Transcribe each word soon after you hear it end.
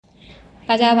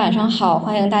大家晚上好，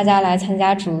欢迎大家来参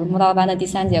加主日慕道班的第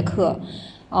3节课。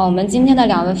我们今天的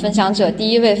2位分享者，第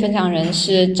一位分享人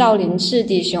是赵林志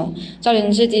弟兄。赵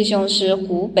林志弟兄是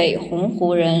湖北洪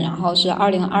湖人，然后是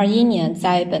2021年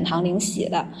在本堂领洗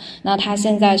的。那他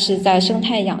现在是在生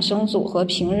态养生组和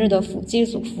平日的辅祭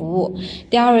组服务。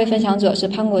第2位分享者是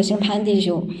潘国兴潘弟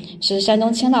兄，是山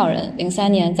东青岛人，03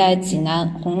年在济南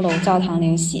红楼教堂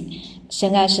领洗。现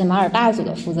在是马尔大组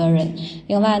的负责人。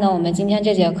另外呢，我们今天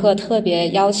这节课特别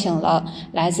邀请了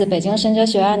来自北京神哲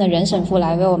学院的任神父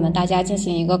来为我们大家进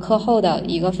行一个课后的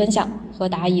一个分享和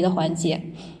答疑的环节。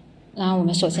那我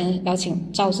们首先邀请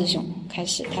赵师兄开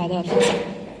始他的分享。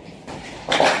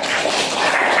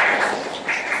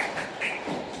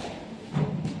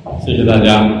谢谢大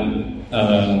家。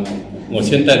我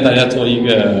先带大家做一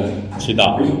个祈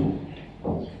祷。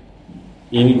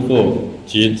因父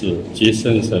及子及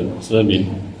圣神之名，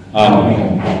阿门。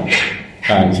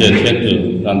感谢天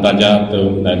主，让大家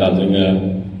都来到这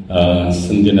个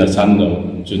圣殿的3楼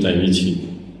聚在一起。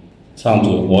上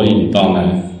主，我已到来，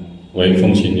为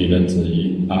奉行你的旨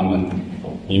意，阿门。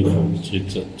因父及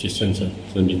子及圣神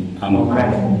之名，阿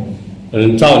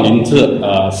门。赵林志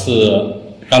是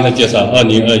刚才介绍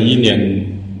2021年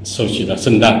受洗的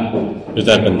圣诞，就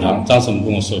在本堂张神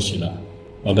父受洗了。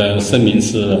我的圣名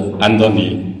是安多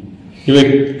尼，因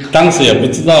为当时也不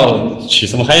知道取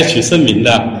什么，还要取圣名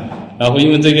的，然后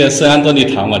因为这个圣安多尼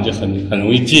堂嘛，就很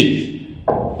容易记，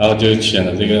然后就选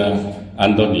了这个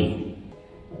安多尼。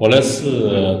我呢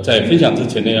是在分享之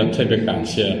前呢，要特别感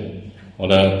谢我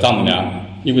的丈母娘，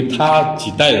因为她几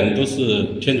代人都是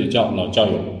天主教老教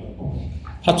友，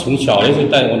她从小的时候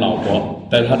带我老婆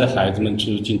带她的孩子们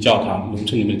去进教堂，农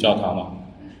村里面教堂嘛。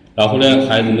然后呢，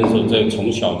孩子们说这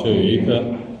从小就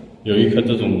有一颗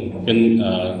这种跟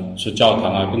去教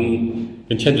堂啊，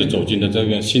跟天主走近的这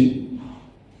个心。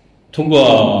通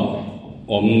过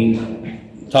我们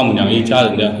丈母娘一家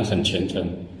人呢，很虔诚，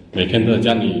每天都在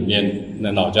家里念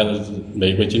那老家的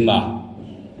玫瑰经嘛。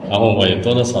然后我也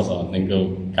多多少少能够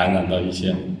感染到一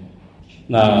些。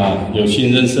那有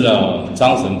幸认识了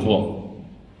张神父，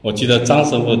我记得张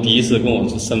神父第一次跟我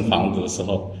去升房子的时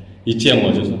候，一见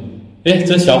我就说。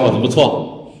这小伙子不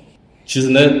错。其实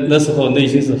那时候内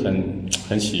心是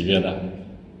很喜悦的，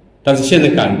但是现在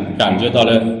感觉到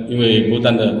呢，因为不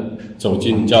断的走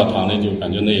进教堂呢，就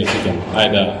感觉那也是一种爱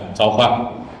的召唤。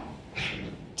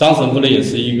张神父呢也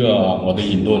是一个我的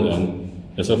引路人，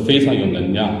也是非常有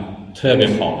能量、特别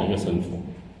好的一个神父。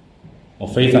我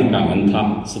非常感恩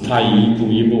他，是他一步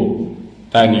一步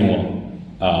带领我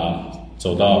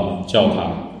走到教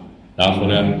堂，然后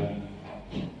呢。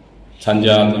参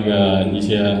加这个一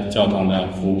些教堂的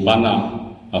服务班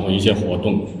然后一些活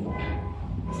动。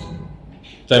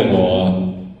在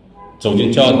我走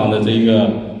进教堂的这一个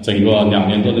整个2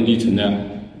年多的历程呢，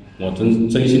我真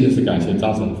心的是感谢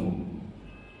张神父，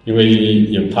因为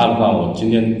有他的话，我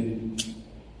今天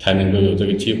才能够有这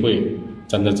个机会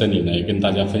站在这里来跟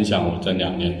大家分享我这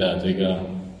2年的这个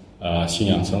信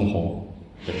仰生活，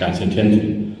也感谢天主，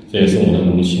这也是我的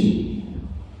荣幸。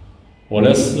我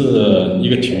呢是一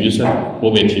个体育生，湖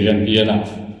北体院毕业的。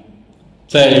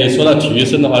在说到体育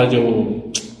生的话，就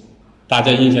大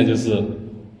家印象就是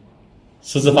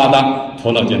四肢发达，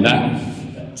头脑简单，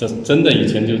这真的以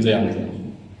前就这样子，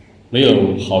没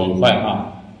有好与坏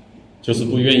就是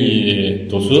不愿意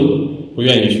读书，不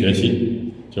愿意学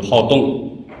习，就好动。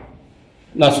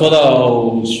那说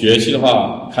到学习的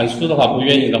话，看书的话不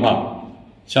愿意的话，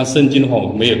像圣经的话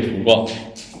我没有读过，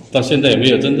到现在也没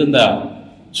有真正的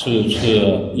去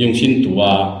用心读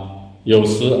有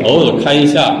时偶尔看一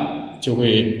下，就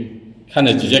会看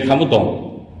了几节看不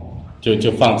懂，就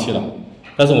放弃了。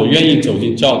但是我愿意走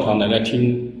进教堂来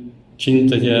听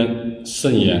这些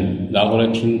圣言，然后呢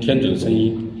听天主的声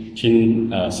音，听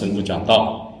神父讲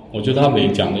道。我觉得他每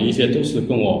讲的一些都是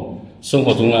跟我生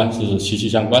活中是息息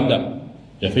相关的，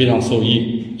也非常受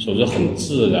益，所以说很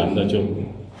自然的就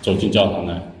走进教堂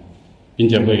来，并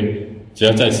且只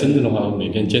要在深圳的话，每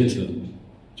天坚持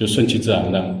就顺其自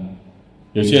然的。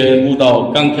有些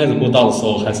刚开始慕道的时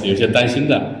候还是有些担心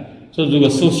的，说如果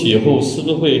受洗以后是不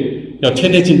是会要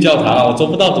天天进教堂，我做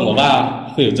不到怎么办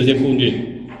会有这些顾虑。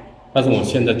但是我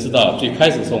现在知道，最开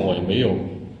始的时候我也没有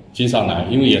经常来，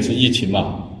因为也是疫情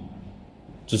嘛，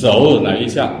只是偶尔来一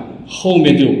下，后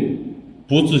面就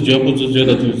不自觉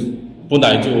的就不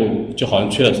来就好像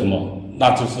缺了什么，那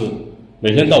就是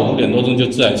每天到5点多钟就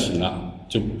自然醒了，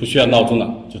就不需要闹钟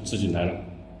了，就自己来了。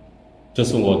这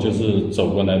是我就是走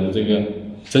过来的这个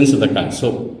真实的感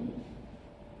受。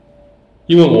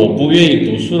因为我不愿意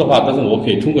读书的话，但是我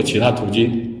可以通过其他途径。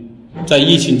在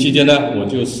疫情期间呢，我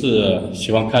就是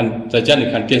喜欢在家里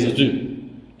看电视剧、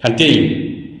看电影，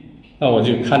那我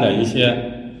就看了一些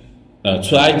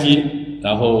出埃及，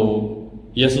然后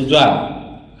耶稣传，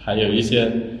还有一些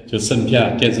就圣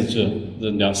片电视剧，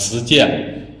实践，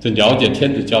就了解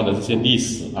天主教的这些历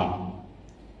史啊，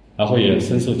然后也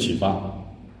深受启发。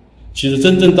其实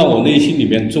真正到我内心里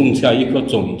面种下一颗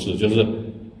种子，就是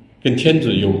跟天主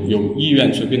有意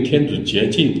愿去跟天主接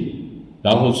近，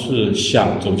然后是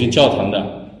想走进教堂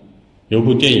的，有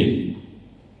部电影，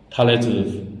它来自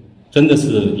真的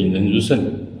是引人入胜。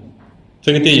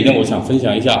这个电影呢，我想分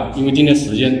享一下，因为今天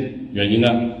时间原因呢，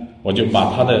我就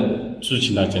把它的剧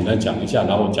情呢简单讲一下，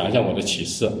然后讲一下我的启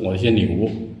示，我的一些领悟。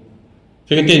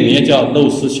这个电影也叫《陋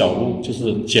室小屋》，就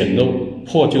是简陋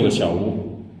破旧的小屋。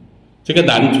这个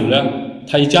男主呢，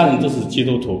他一家人都是基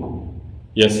督徒，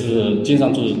也是经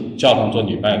常去教堂做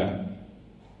礼拜的。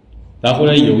然后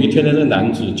呢，有一天呢，这个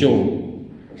男主就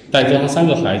带着他3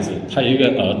个孩子，他有一个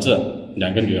儿子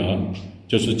，2个女儿，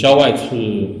就是郊外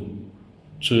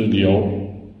去旅游。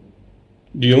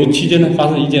旅游期间呢，发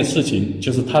生一件事情，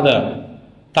就是他的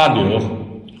大女儿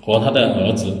和他的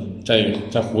儿子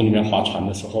在湖里面划船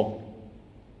的时候，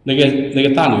那个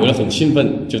大女儿很兴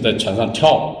奋，就在船上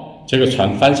跳，结果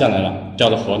船翻下来了，掉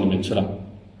到河里面去了。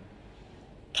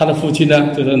他的父亲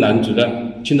呢，就这个男主呢，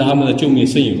听到他们的救命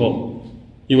声以后，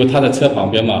因为他的车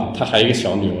旁边嘛，他还有一个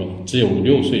小女儿，只有5、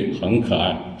6岁，很可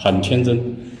爱，很天真，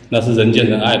那是人见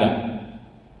人爱的，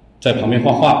在旁边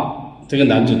画画。这个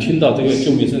男主听到这个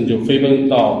救命声，就飞奔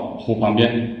到湖旁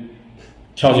边，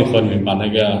跳进河里面，把那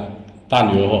个大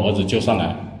女儿和儿子救上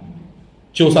来。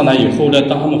救上来以后呢，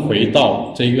当他们回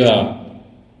到这个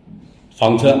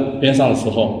房车边上的时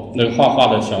候，那个画画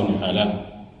的小女孩呢，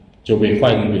就被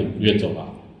坏人给掠走了。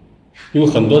因为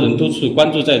很多人都是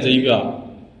关注在这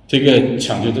个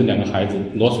抢救这2个孩子，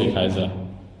裸水孩子，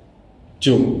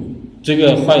就这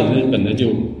个坏人本来就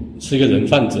是一个人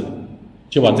贩子，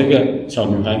就把这个小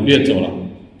女孩掠走了。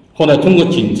后来通过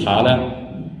警察呢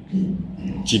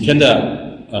几天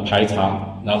的排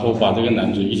查，然后把这个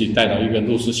男主一起带到一个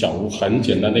陋室小屋，很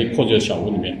简单的一个破旧的小屋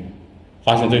里面，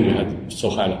发现这个女孩受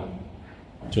害了，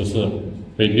就是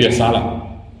被虐杀了，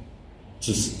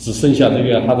只剩下这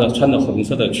个她的穿着红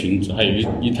色的裙子，还有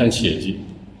一滩血迹。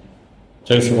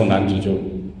这个时候男主就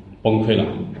崩溃了，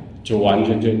就完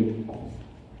全就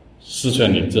失去了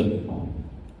理智。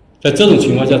在这种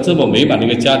情况下，这么美满的一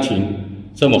个家庭，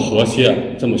这么和谐，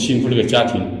这么幸福的一个家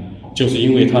庭，就是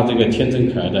因为他这个天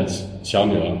真可爱的小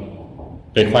女儿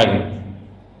被坏人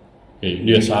给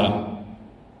虐杀了。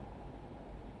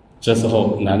这时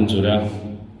候男主呢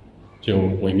就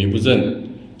萎靡不振，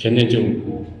天天就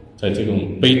在这种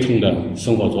悲痛的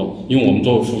生活中。因为我们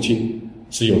作为父亲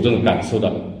是有这种感受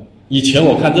的。以前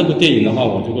我看这部电影的话，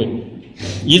我就会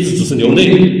一直只是流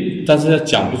泪，但是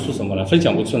讲不出什么来，分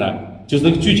享不出来，就是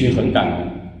这个剧情很感人。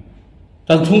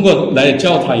但是通过来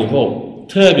教堂以后，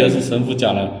特别是神父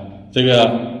讲了这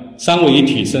个三位一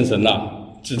体圣神了，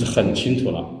就是很清楚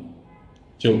了，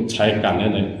就才敢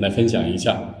来分享一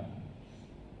下。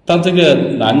当这个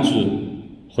男主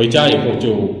回家以后，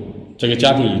就这个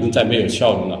家庭已经再没有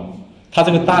笑容了。他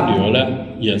这个大女儿呢，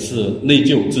也是内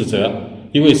疚自责，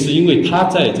因为他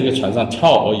在这个船上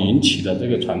跳而引起的这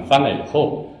个船翻了以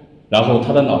后，然后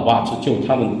他的老爸去救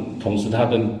他们，同时他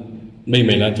的妹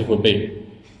妹呢就会被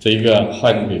这一个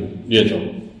坏人给掠走，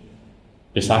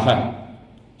被杀害，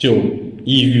就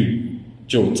抑郁，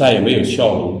就再也没有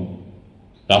笑容，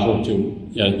然后就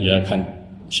也要看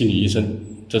心理医生。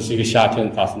这是一个夏天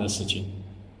发生的事情。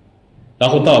然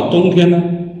后到冬天呢，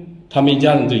他们一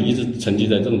家人就一直沉浸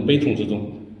在这种悲痛之中。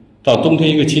到冬天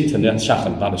一个清晨呢，下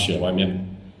很大的雪外面，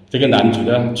这个男主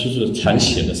呢就是铲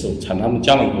血的时候，铲他们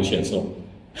家门口血的时候，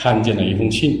看见了一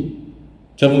封信。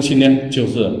这封信呢就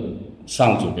是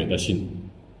上主给的信，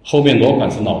后面罗款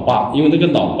是老爸，因为那个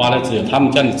老爸呢只有他们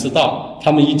家里知道，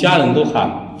他们一家人都喊，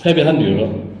特别他女儿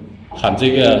喊这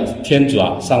个天主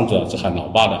啊上主啊是喊老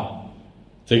爸的。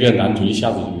这个男主一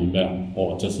下子就明白了，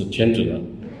这是天主的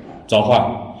召唤。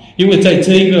因为在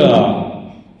这个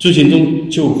剧情中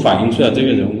就反映出了这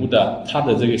个人物的他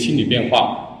的这个心理变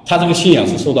化，他这个信仰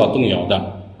是受到动摇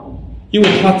的。因为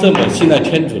他这么信赖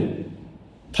天主，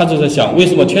他就在想，为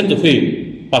什么天主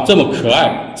会把这么可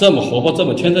爱、这么活泼、这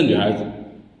么天真女孩子，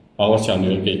把我小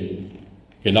女儿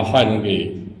给让坏人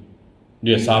给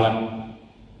虐杀了？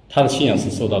他的信仰是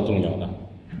受到动摇的，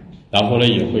然后呢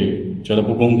也会觉得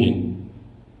不公平。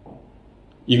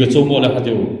一个周末呢，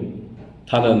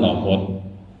他的老婆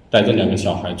带着2个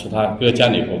小孩去他哥家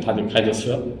里以后，他就开着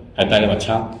车，还带了把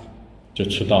枪，就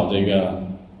去到这个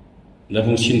那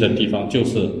封信的地方，就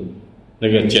是那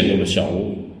个简陋的小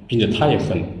屋，并且他也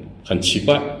很奇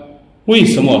怪，为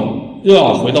什么又让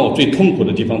我回到我最痛苦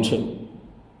的地方去？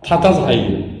他当时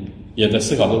也在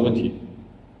思考这个问题。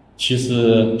其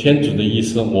实天主的意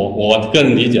思，我个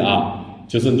人理解啊，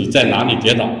就是你在哪里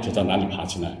跌倒，就在哪里爬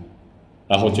起来，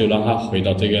然后就让他回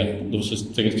到这个露丝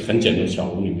这个很简陋的小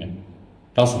屋里面。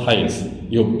当时他也是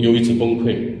又一直崩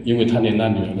溃，因为他连那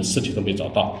女儿的尸体都没找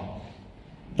到。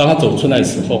当他走出来的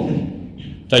时候，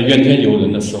在怨天尤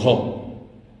人的时候，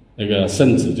那个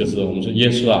圣子就是我们说耶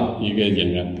稣啊，一个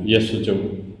演员，耶稣就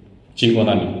经过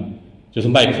那里，就是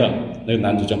麦克，那个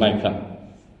男主叫麦克，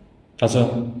他说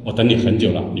我等你很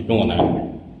久了，你跟我来。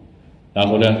然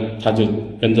后呢，他就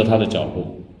跟着他的脚步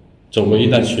走过一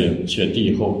段雪地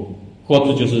以后，过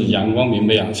去就是阳光明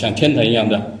媚啊，像天堂一样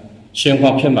的鲜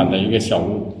花片满的一个小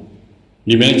屋，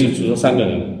里面就住了3个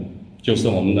人，就是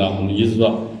我们一直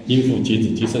说因父及子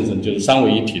及圣神，就是三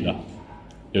位一体的，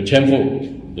有天父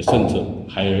有圣子，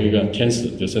还有一个天使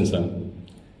就圣神。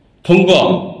通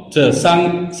过这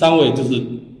三位就是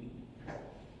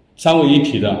三位一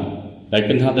体的来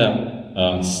跟他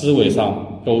的思维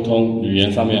上沟通，语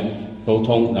言上面沟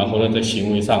通，然后呢在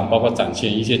行为上包括展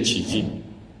现一些奇迹，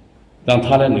让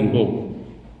他呢能够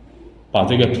把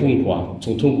这个痛苦啊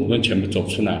从痛苦中全部走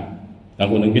出来，然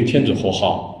后能跟天主和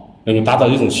好，能够达到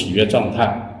一种喜悦状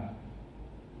态。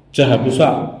这还不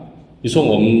算，你说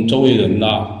我们周围人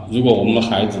啊，如果我们的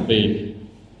孩子被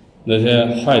那些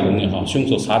坏人也好凶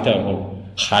手杀掉以后，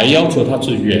还要求他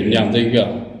去原谅这个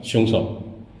凶手，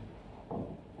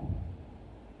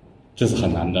这是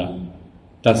很难的。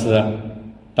但是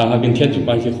当他跟天主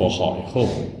关系和好以后，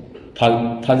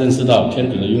他认识到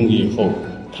天主的用意以后，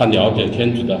他了解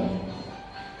天主的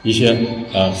一些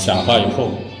想法以后，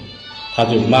他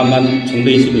就慢慢从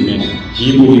内心里面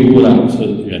一步一步的去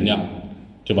原谅，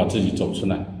就把自己走出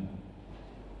来。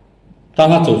当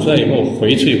他走出来以后，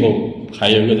回去以后还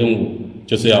有一个任务，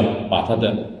就是要把他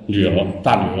的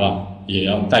大女儿也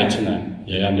要带出来，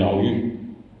也要疗愈，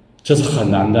这是很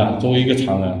难的。作为一个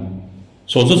常人，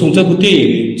所以从这部电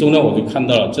影中呢，我就看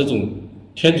到了这种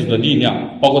天主的力量，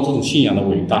包括这种信仰的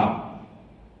伟大，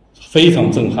非常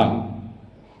震撼。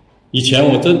以前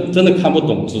我真的看不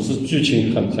懂，只是剧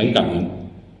情很感人，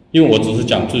因为我只是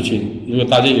讲剧情。如果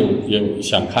大家有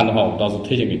想看的话，我倒是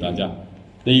推荐给大家。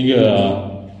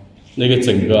那个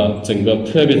整个，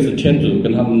特别是天主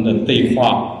跟他们的对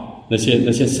话，那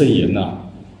些圣言呐，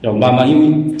要慢慢，因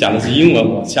为讲的是英文，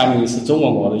我下面是中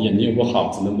文，我的眼睛不好，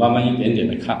只能慢慢一点点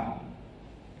的看，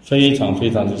非常非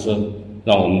常就是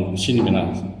让我们心里面呢，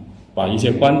把一些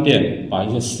观点，把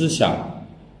一些思想，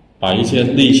把一些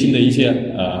内心的一些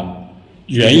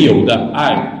原有的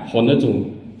爱和那种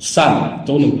善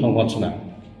都能迸发出来。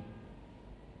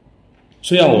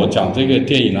虽然我讲这个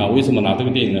电影啊，为什么拿这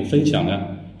个电影来分享呢？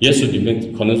也许你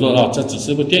们可能说这只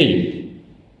是部电影，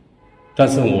但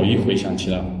是我一回想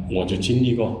起来，我就经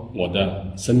历过我的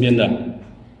身边的，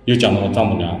又讲到我丈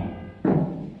母娘。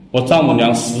我丈母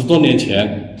娘10多年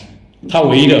前，她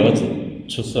唯一的儿子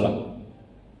出事了，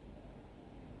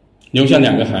留下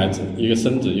2个孩子，一个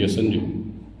孙子一个孙女，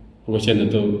不过现在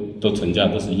都成家，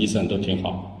都是医生，都挺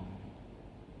好。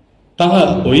当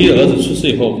她唯一的儿子出事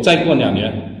以后，再过2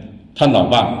年，她老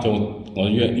爸就我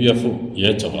岳父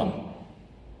也走了。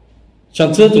像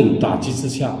这种打击之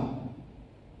下，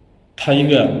他一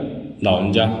个老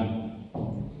人家，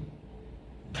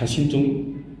他心中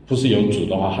不是有主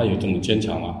的话，他有这么坚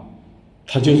强吗？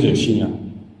他就是有信仰，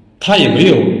他也没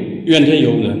有怨天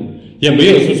尤人，也没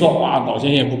有说哇老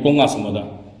天爷不公啊什么的，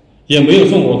也没有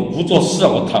说我不做事啊，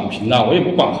我躺平了，我也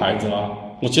不管孩子了，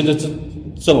我现在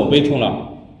这么悲痛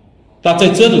了。但在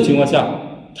这种情况下，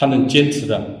他能坚持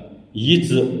的一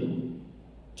直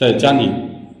在家里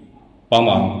帮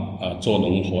忙做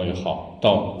农活也好，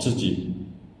到自己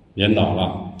年老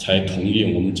了才同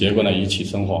意我们结过来一起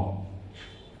生活。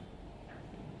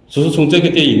所以说从这个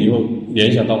电影又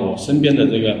联想到我身边的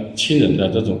这个亲人的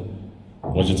这种，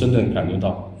我就真正感觉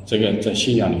到这个在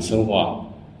信仰里生活啊，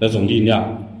那种力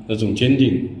量，那种坚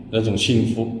定，那种幸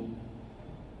福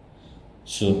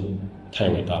是太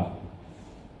伟大了。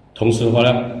同时的话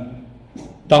呢，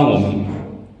当我们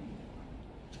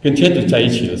跟天主在一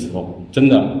起的时候，真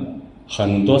的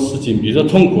很多事情，比如说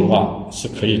痛苦的话是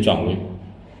可以转为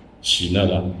喜乐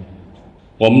的，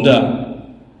我们的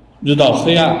遇到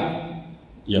黑暗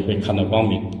也会看到光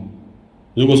明。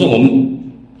如果说我们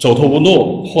走投无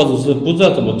路，或者是不知道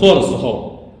怎么做的时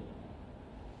候，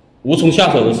无从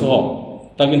下手的时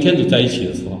候，当跟天主在一起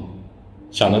的时候，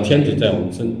想到天主在我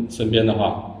们身边的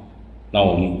话，那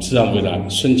我们自然而然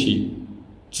顺其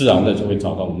自然的就会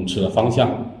找到我们去的方向。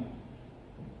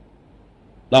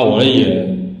那我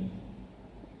也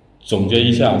总结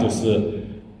一下，就是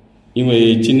因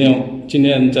为今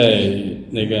天在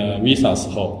那个弥撒时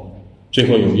候，最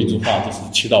后有一句话就是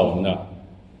祈祷文的，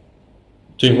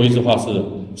最后一句话是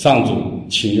上主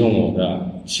请用我的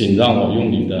请让我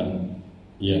用你的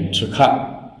眼去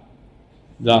看，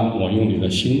让我用你的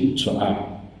心去爱。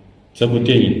这部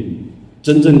电影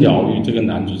真正疗愈这个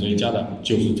男主角家的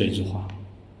就是这句话，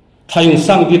他用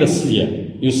上帝的视野，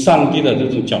用上帝的这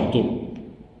种角度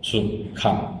去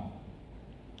看，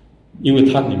因为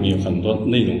它里面有很多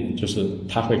内容，就是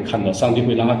他会看到上帝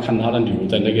会让他看到他的女儿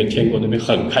在那个天国那边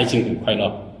很开心很快乐，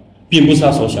并不是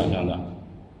他所想象的。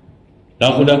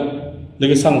然后呢，那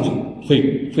个上主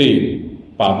会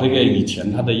把这个以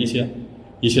前他的一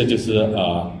些就是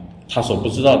他所不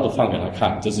知道都放给他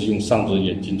看，这是用上主的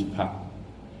眼睛去看。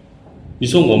你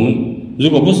说我们如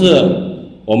果不是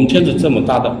我们天主这么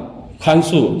大的宽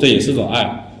恕，这也是种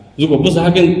爱。如果不是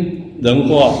他跟人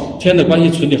或天的关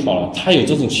系处理好了，他有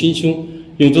这种心胸，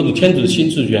用这种天主的心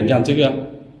去原谅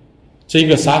这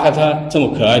个杀害他这么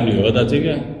可爱女儿的这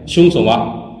个凶手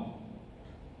吗？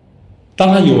当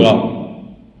他有了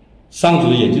上主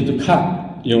的眼睛去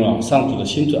看，有了上主的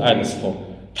心去爱的时候，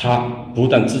他不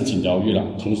但自己疗愈了，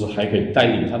同时还可以带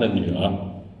领他的女儿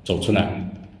走出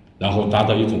来，然后达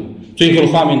到一种最后的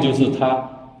画面，就是他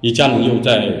一家人又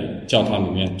在教堂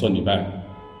里面做礼拜，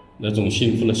那种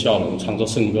幸福的笑容，唱着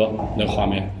圣歌，那个画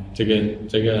面，这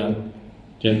个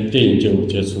电影就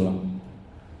结束了。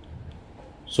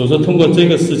所以说通过这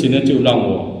个事情呢，就让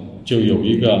我就有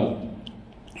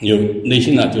内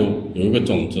心呢就有一个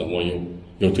种子，我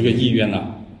有这个意愿呢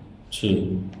去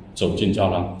走进教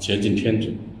堂，接近天主。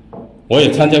我也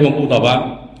参加过慕道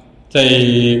班，在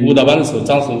慕道班的时候，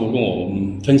张师傅跟我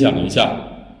们分享了一下，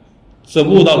这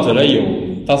慕道者呢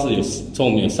当时我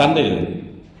们有3类人。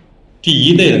第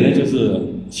一类人呢，就是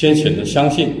先选择相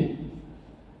信，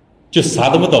就啥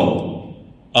都不懂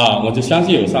我就相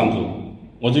信有上主，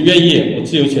我就愿意，我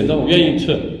自由选择，我愿意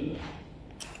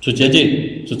去接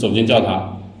近，去走进教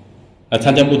堂，来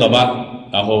参加慕道班，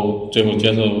然后最后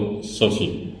接受受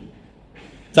洗。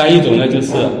再一种呢，就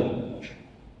是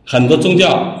很多宗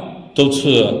教都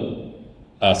去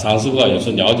尝试过，也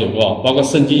是了解过，包括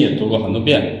圣经也读过很多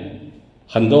遍，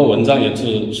很多文章也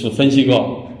是分析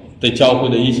过，对教会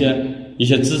的一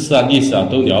些知识历史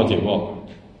都了解过，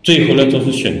最后呢都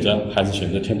是还是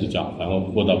选择天主教，然后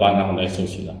慕道班，然后来受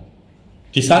洗的。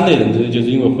第3类人就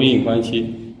是因为婚姻关系，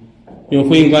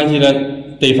呢，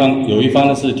对方有一方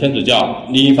呢是天主教，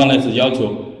另一方呢是要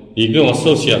求你跟我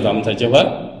受洗了，咱们才结婚，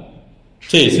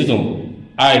这也是一种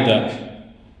爱的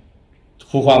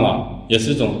呼唤嘛，也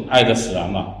是一种爱的使然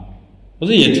嘛，我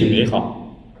说也挺美好。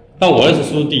但我也是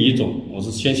说第一种，我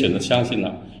是先选择相信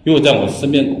了，因为在我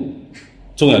身边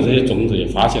种了这些种子，也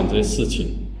发现这些事情。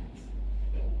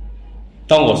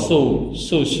当我受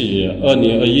洗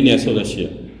2021年受的洗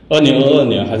，2022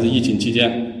年还是疫情期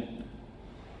间，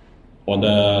我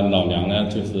的老娘呢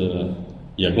就是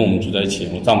也跟我们住在一起，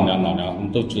我丈母娘老娘他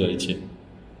们都住在一起。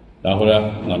然后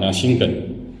呢，老娘心梗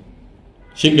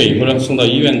以后呢，送到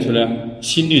医院去呢，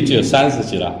心率只有30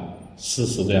几了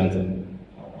，40这样子。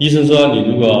医生说你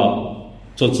如果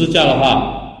做支架的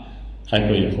话还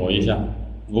可以活一下，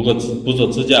如果不做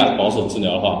支架保守治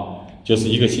疗的话，就是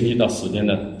1个星期到10天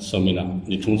的寿命了。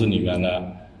你通知里面的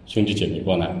兄弟姐妹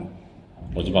过来，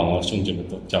我就把我兄弟们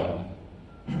都叫过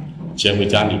来，接回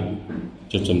家里，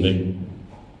就准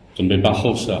备办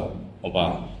后事了。我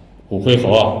把骨灰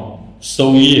盒、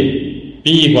收医、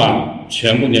殡仪馆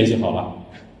全部联系好了，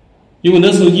因为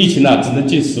那时候疫情只能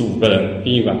进15个人，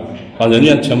殡仪馆把人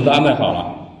员全部都安排好了。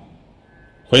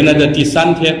回来的第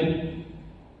3天，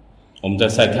我们在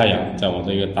晒太阳，在我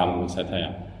这个大门口晒太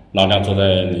阳，老娘坐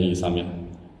在轮椅上面，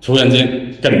突然间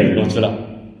梗过去了，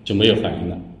就没有反应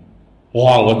了。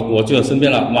哇，我就在身边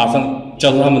了，马上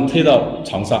叫着他们推到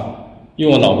床上，因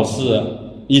为我老婆是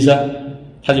医生，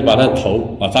他就把他的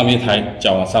头往上面抬，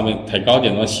脚往上面抬高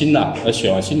点，然后心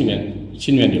血往心里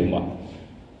面流嘛，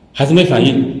还是没反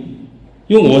应。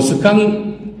因为我是刚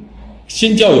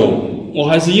新教友，我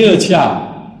还是婴儿期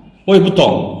我也不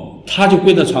懂，他就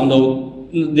跪在床头，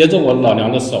连着我老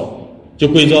娘的手就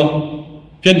跪着，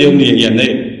边流眼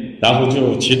泪，然后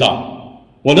就祈祷。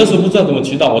我那时候不知道怎么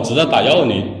祈祷，我只知道打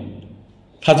120，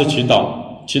他就祈祷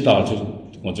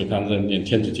我就看着念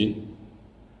天主经，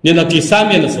念到第3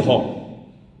遍的时候，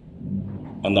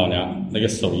我老娘那个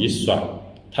手一甩，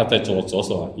他在左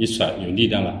手一甩，有力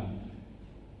量了，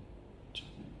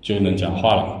就能讲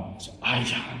话了。说哎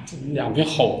呀，这2边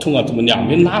好痛怎么2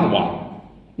边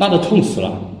那都痛死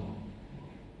了。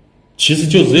其实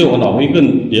就只有我老婆一个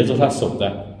人捏着他手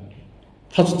在，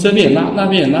他说这边那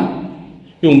边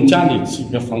因为我们家里几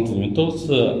个房子里面都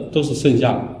是圣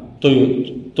像，都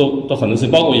很多是，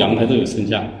包括阳台都有圣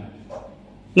像。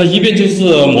那一边就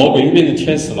是魔鬼，一边是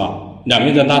天使嘛，2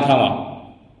边在拉他嘛，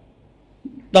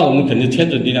那我们肯定天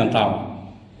主力量大嘛，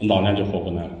我老娘就活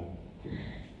过来了。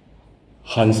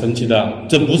很神奇的，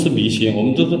这不是迷信，我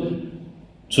们都是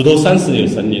锄头30有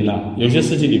神灵了，有些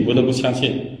事情你不得不相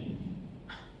信。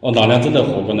老娘真的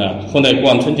活过呢。后来过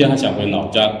完春节还想回老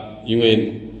家，因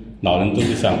为老人都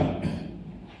是想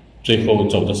最后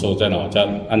走的时候在老家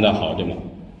安葬好一点嘛。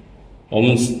我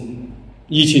们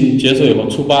疫情结束以后，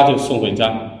初8就送回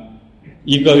家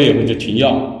，1个月以后就停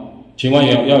药，停完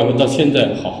药以后到现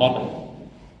在好好的，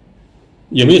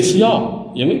也没有吃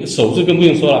药，也没有手术更不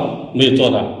用说了，没有做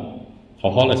的，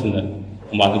好好的。现在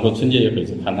我马上过春节也可以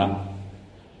去看他。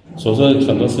所以说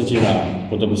很多事情啊，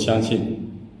不得不相信。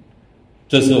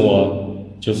这是我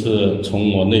就是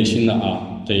从我内心的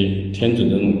对天主的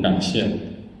这种感谢，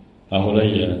然后呢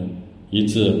也一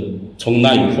直从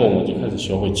那以后我就开始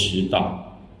学会祈祷，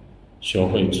学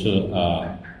会去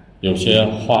有些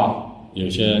话，有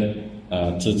些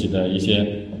自己的一些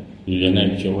语言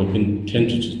呢，学会跟天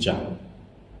主去讲。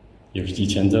以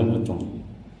前真不懂，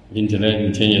并且呢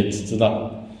以前也只知道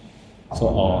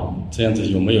说这样子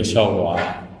有没有效果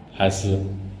还是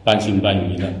半信半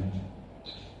疑的。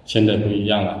现在不一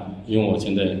样了，因为我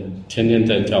现在天天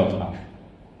在教堂，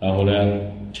然后呢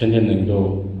天天能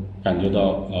够感觉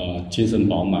到精神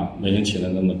饱满，每天起来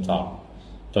那么早，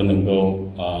都能够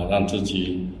让自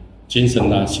己精神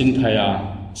心态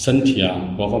身体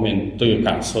各方面都有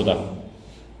感受的。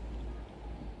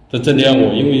在这里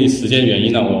我因为时间原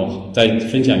因我再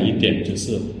分享一点，就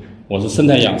是我是生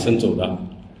态养生走的。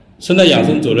生态养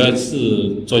生走呢是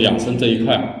做养生这一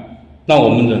块，那我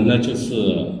们人呢就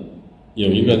是有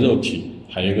一个肉体，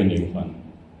还有一个灵魂。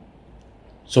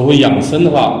所谓养生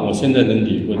的话，我现在能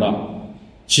体会到，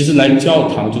其实来教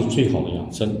堂就是最好的养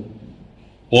生。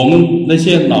我们那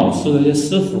些老师那些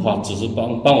师傅只是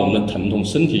帮我们的疼痛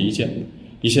身体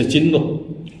一些经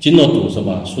络堵塞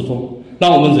嘛疏通。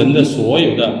那我们人的所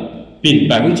有的病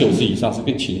90%以上是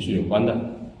跟情绪有关的。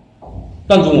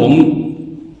但是我们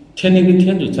天天跟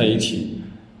天主在一起，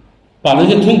把那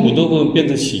些痛苦都会变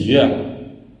成喜悦，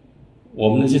我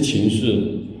们那些情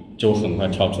绪就很快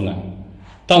跳出来。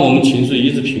当我们情绪一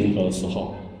直平和的时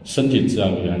候，身体自然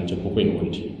而然就不会有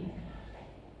问题。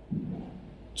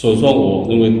所以说我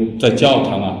认为在教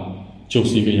堂就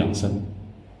是一个养生。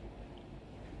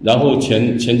然后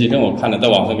前几天我看了，在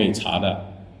网上可以查的，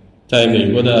在美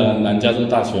国的南加州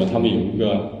大学他们有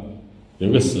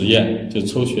一个实验，就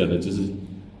抽血的，就是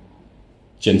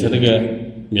检测那个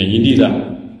免疫力的，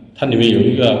它里面有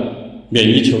一个免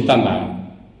疫球蛋白。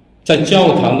在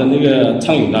教堂的那个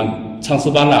唱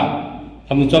诗班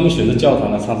他们专门选择教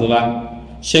堂的唱诗班，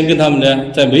先跟他们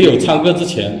呢在没有唱歌之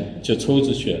前就抽一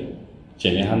次血，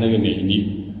检验他那个免疫力，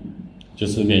就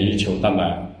是免疫球蛋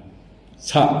白。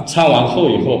唱完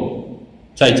后以后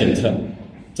再检测，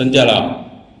增加了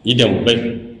1.5倍。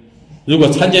如果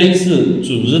参加一次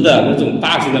主日的那种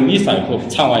大型的弥撒以后，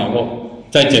唱完以后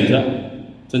再检测，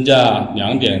增加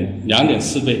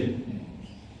2.4倍。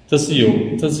这是有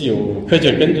科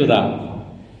学根据的。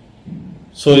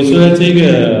所以说这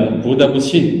个不得不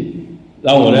信。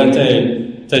让我呢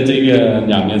在这个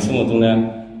2年生活中呢，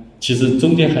其实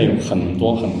中间还有很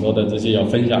多的这些要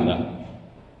分享的。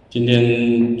今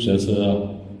天主要是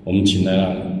我们请来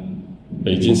了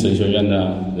北京神学院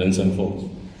的任神父，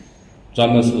专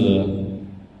门是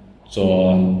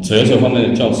做哲学方面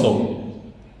的教授。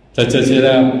在这些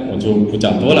呢我就不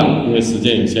讲多了，因为时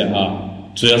间有限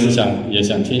主要是也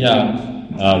想听一下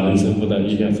任神父的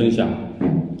一些分享。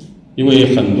因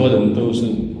为很多人都是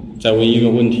在问一个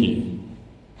问题，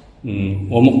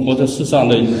我们活在世上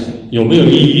的有没有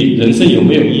意义？人生有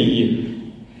没有意义？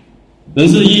人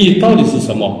生意义到底是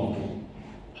什么？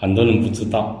很多人不知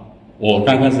道，我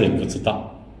刚开始也不知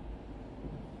道。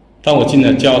当我进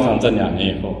了教堂这2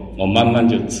年以后，我慢慢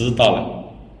就知道了，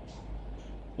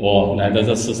我来到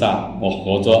这世上，我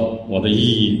活着，我的意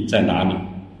义在哪里？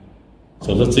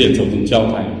所以说这也走进教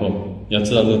堂以后，要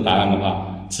知道这个答案的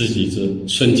话，自己是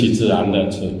顺其自然的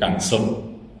去感受。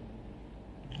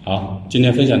好，今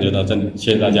天分享就到这里，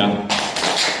谢谢大家。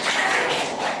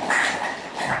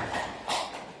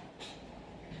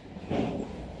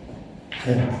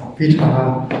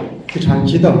非常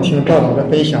激动，听道导的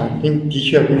分享，的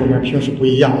确跟我们平时不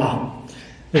一样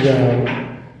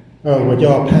我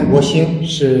叫潘国兴，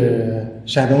是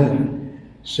山东人，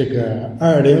是个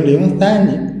2003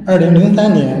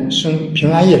年平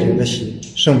安夜领的喜，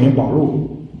圣名宝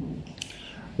路。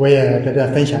我也在这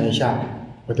分享一下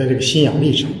我的这个信仰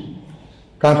历程。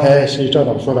刚才是赵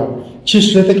导说的，其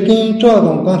实在跟赵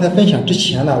导刚才分享之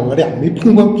前呢，我俩没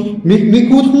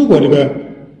沟通过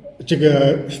这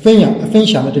个分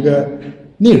享的这个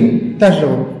内容，但是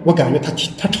我感觉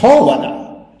他抄我的，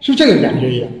是这个感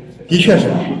觉一样。的确是，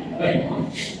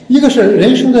一个是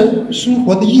人生的生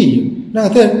活的意义，那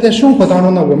在生活当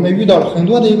中呢，我们遇到了很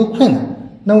多的一个困难。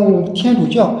那么天主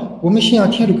教，我们信仰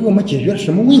天主给我们解决了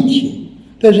什么问题？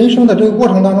在人生的这个过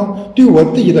程当中，对我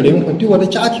自己的灵魂，对我的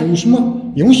家庭有什么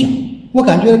影响？我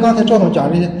感觉刚才赵总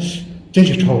讲这些，真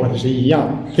是和我的是一样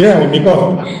的，虽然我没告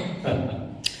诉他。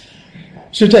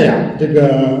是这样，这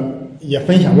个也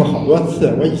分享过好多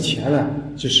次。我以前呢，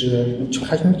就是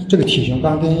还是这个体型，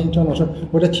刚跟张老师，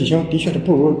我这体型的确是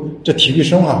不如这体育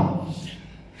生啊。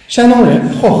山东人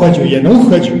好喝酒，也能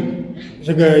喝酒，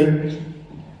这个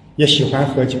也喜欢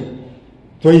喝酒，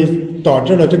所以导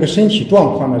致了这个身体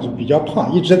状况呢就比较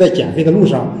胖，一直在减肥的路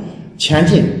上前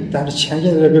进，但是前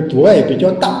进的这个阻碍比较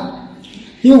大。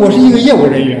因为我是一个业务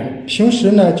人员，平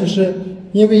时呢就是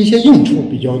因为一些应酬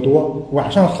比较多，晚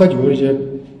上喝酒这些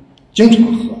经常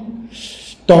喝，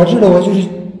导致了我就是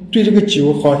对这个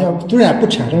酒好像虽然不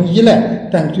产生依赖，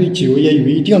但对酒也有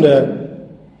一定的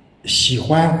喜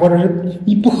欢，或者是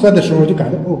一不喝的时候就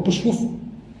感到不舒服。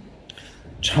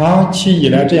长期以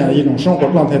来这样一种生活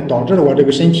状态，导致了我这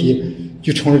个身体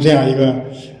就成了这样一个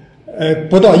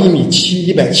不到1.7米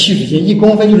170斤，1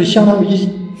公分就是相当于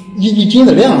一斤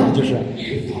的量，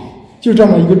就这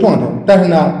么一个状态。但是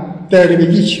呢，在这个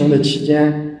疫情的期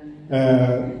间，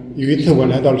有一次我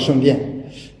来到了圣殿，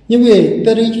因为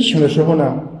在这个疫情的时候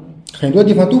呢，很多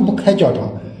地方都不开教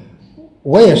堂，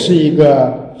我也是一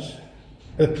个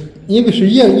因为是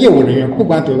业务人员，不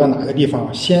管走到哪个地方，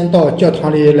先到教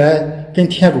堂里来跟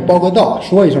天主报个到，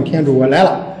说一声天主我来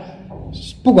了，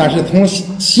不管是从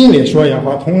心里说也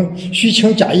好，从虚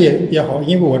情假意也好，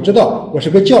因为我知道我是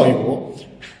个教友，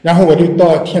然后我就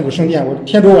到天主圣殿，我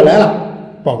天主我来了，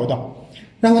报个到。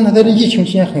然后呢，在这疫情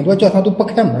期间，很多教堂都不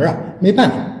开门啊，没办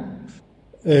法。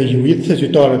有一次就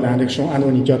到了咱这个圣安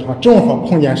多尼教堂，正好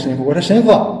碰见神父，我说神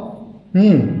父，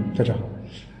他说，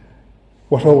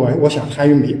我说我想参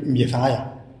与弥撒呀，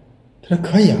他说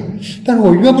可以啊，但是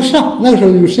我约不上，那个时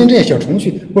候有深圳小程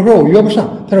序，我说我约不上，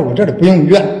他说我这里不用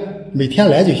约，每天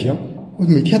来就行，我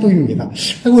每天都有弥撒。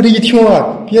我这一听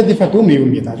啊，别的地方都没有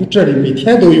弥撒，就这里每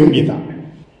天都有弥撒。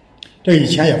这以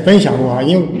前也分享过啊，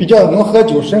因为比较能喝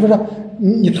酒，神父说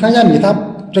你参加弥撒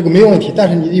这个没有问题，但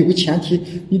是你有个前提，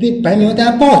你得白名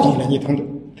单报进来，你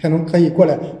才能可以过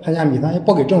来参加弥撒，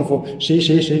报给政府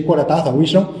谁过来打扫卫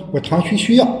生，我堂区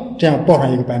需要，这样报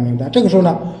上一个白名单。这个时候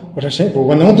呢，我说神父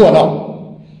我能做到，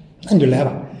那你就来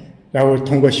吧。然后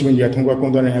通过修女通过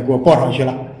工作人员给我报上去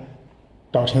了，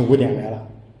早晨5点来了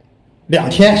，2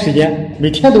天时间，每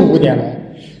天都5点来。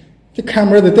这看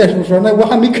门的代叔说，那我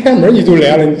还没开门你就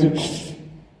来了，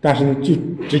但是就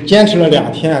只坚持了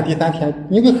2天啊，第3天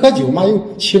因为喝酒嘛又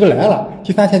起不来了，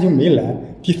第3天就没来，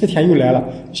第4天又来了，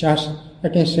想要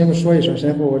跟神父说一声，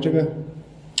神父我这个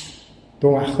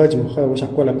昨晚喝酒喝的，我想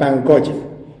过来办个告解。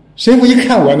神父一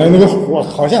看我呢，那个火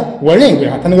好像我认为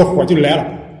啊，他那个火就来了。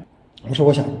我说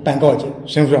我想办告解，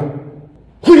神父说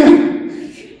回去，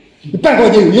你办告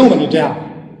解有用吗？你这样，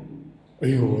哎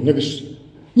呦，那个是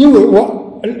因为我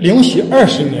灵洗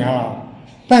20年了。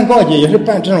办告解也是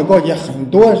办这种告解，很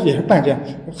多也是办这样，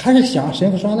还是想神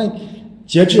父说那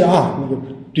节制啊，那个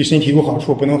对身体有好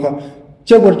处，不能喝。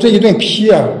结果这一顿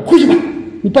批啊，回去吧，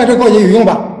你办这告解有用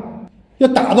吧？要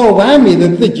达到完美的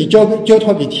自己交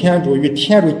托给天主，与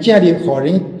天主建立好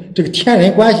这个天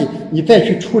人关系，你再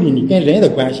去处理你跟人的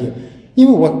关系。因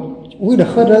为我为了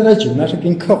喝这酒呢，是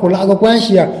跟客户拉个关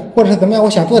系啊，或者是怎么样，我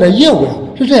想做点业务呀，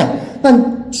是这样。那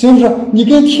神父说你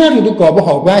跟天主都搞不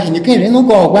好关系，你跟人能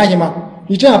搞好关系吗？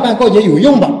你这样办告解有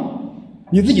用吧？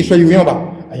你自己说有用吧？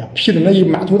哎呀，批的那一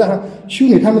满头大汗，修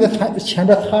女他们在前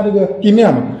边擦这个地面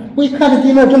嘛。我一看这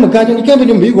地面这么干净，你根本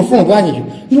就没有个缝钻进去。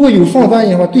如果有缝钻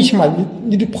进去的话，最起码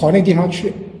你得跑那个地方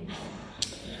去。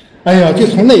哎呀，就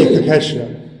从那一次开始，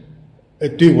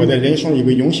对我的人生有一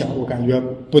个影响，我感觉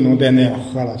不能再那样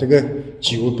喝了，这个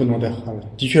酒不能再喝了，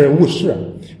的确是误事。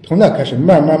从那开始，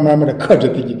慢慢的克制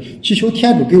自己，祈求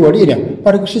天主给我力量，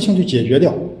把这个事情就解决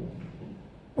掉。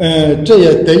这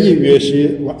也得益于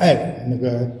是我爱人那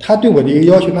个他对我的一个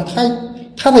要求呢，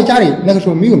他在家里那个时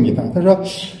候没有弥撒，他说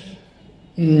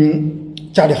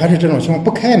家里还是这种情况，不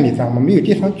开弥撒嘛，没有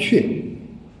地方去。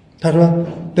他说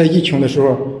在疫情的时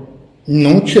候你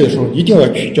能去的时候一定要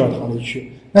去教堂里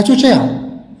去。那就这样，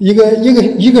一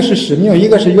个是使命，一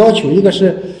个是要求，一个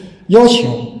是邀请，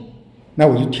那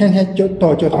我就天天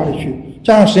到教堂里去。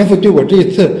加上神父对我这一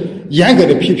次严格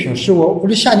的批评，使我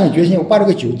就下定决心，我把这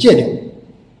个酒戒掉，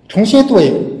重新做一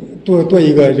个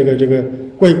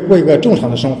过一个正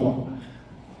常的生活。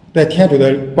在天主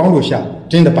的帮助下，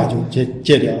真的把酒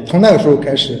戒掉了。从那个时候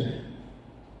开始，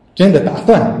真的打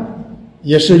算，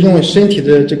也是用身体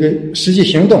的这个实际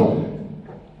行动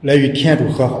来与天主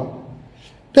和好。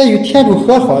在与天主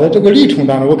和好的这个历程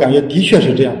当中，我感觉的确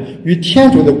是这样。与天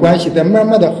主的关系在慢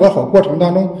慢的和好过程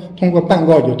当中，通过办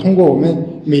告解，通过我们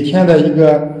每天的一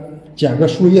个捡个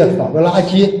树叶、扫个垃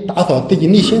圾、打扫自己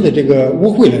内心的这个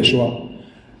污秽来说，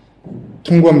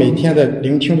通过每天的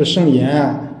聆听的圣言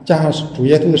啊，加上主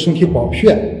耶稣的身体宝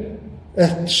血，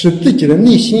使自己的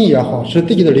内心也好，使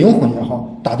自己的灵魂也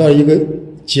好，达到一个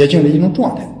洁净的一种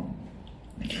状态。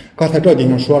刚才赵弟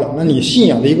兄说了，那你信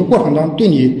仰的一个过程当中，对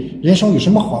你人生有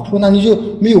什么好处？那你就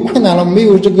没有困难了，没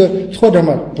有这个挫折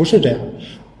吗？不是这样。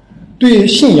对于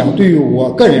信仰，对于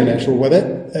我个人来说，我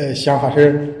的想法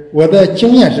是，我的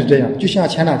经验是这样。就像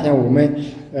前两天我们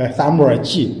撒母耳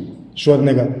记说的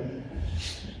那个，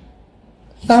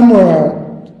撒母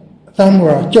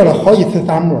耳叫了好几次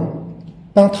撒母耳，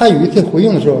当他有一次回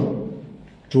应的时候，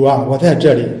主啊，我在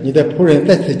这里，你的仆人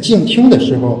在此静听的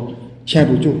时候，天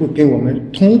主就会给我们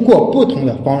通过不同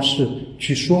的方式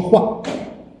去说话。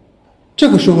这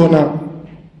个时候呢，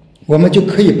我们就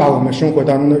可以把我们生活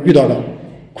当中的遇到的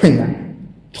困难、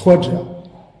挫折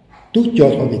都交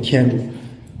托给天主，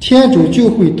天主就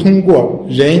会通过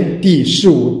人、地、事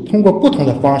物，通过不同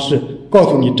的方式告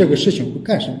诉你这个事情会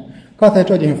干什么。刚才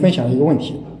赵弟兄分享一个问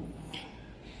题，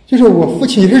就是我父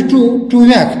亲也是住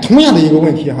院，同样的一个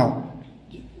问题哈，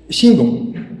心梗。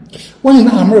我就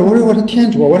纳闷，我说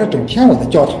天主，我说整天我在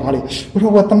教堂里，我说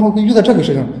我怎么会遇到这个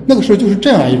事情？那个时候就是这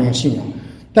样一种信仰。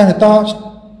但是当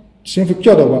神父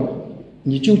教导我，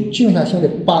你就静下心来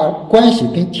把关系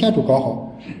跟天主搞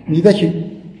好，你再去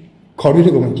考虑这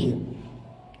个问题，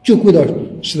就跪到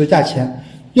十字架前。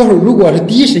要是如果是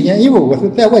第一时间，因为我是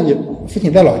在外地，父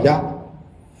亲在老家，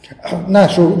那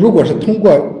时候如果是通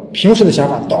过平时的想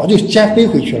法，早就先飞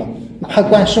回去了，哪还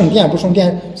管圣殿不圣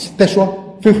殿再说，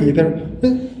飞回去再说。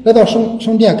来到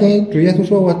圣殿跟主耶稣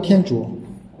说，我天主，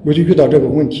我就遇到这个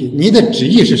问题，您的旨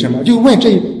意是什么？就问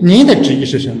您的旨意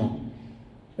是什么？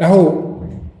然后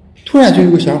突然就有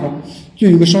个想法，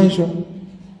就有个声音说，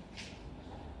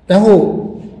然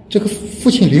后这个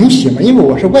父亲灵洗嘛，因为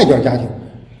我是外教家庭，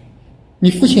你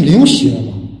父亲灵洗了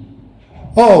吗？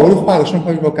哦，我就画个圣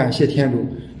号，就说感谢天主，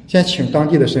先请当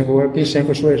地的神父，我跟神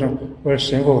父说一声，我说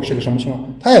神父是个什么情况？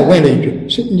他也问了一句，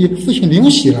是你父亲灵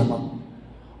洗了吗？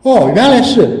哦，原来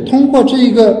是通过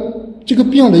这个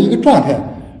病的一个状态，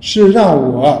是让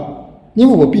我，因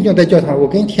为我毕竟在教堂，我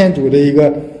跟天主的一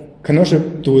个可能是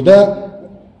赌的，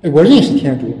我认识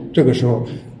天主，这个时候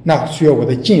那需要我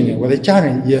的近人，我的家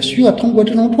人也需要通过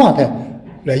这种状态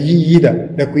来一一的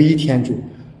来皈依天主。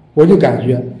我就感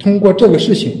觉通过这个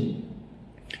事情，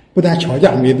不但敲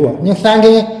架没做，那3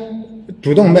根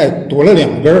主动脉堵了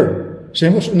2根儿，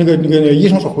神父那个医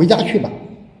生说回家去吧，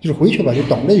就是回去吧，就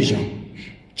等着就行。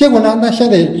结果呢，那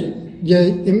现在也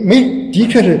没，的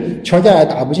确是敲架也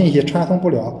打不进去，传送不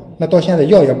了，那到现在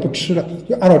药也不吃了，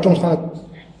就按照正常的，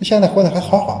现在活得还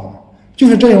好好的嘛，就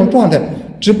是这种状态。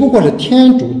只不过是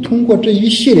天主通过这一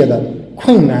系列的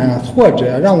困难啊、挫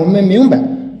折啊，让我们明白，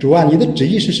主啊，你的旨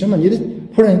意是什么？你的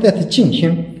仆人在此静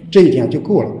听，这一点就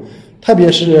够了。特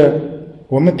别是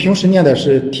我们平时念的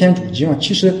是天主经，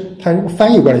其实它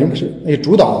翻译过来应该是那个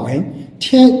主祷文，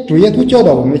主耶稣教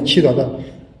导我们祈祷的。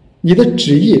你的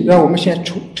旨意，让我们先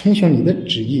承行你的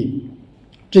旨意，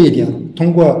这一点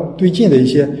通过最近的一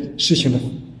些事情的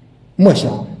默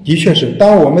想，的确是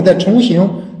当我们在承行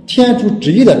天主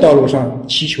旨意的道路上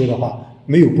祈求的话，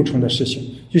没有不成的事情。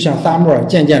就像撒母耳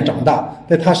渐渐长大，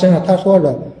在他身上他说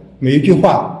的每一句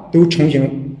话都成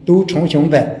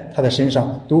型在他的身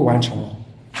上，都完成了。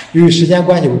由于时间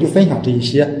关系，我就分享这一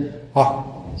些。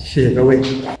好，谢谢各位。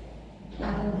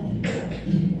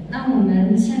那我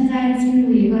们现在进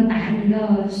入一个答疑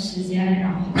的时间，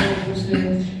然后就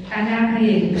是大家可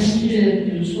以根据，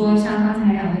比如说像刚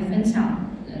才2位分享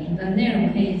的内容，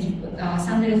可以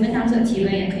向这个分享者提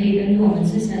问，也可以根据我们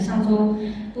之前上周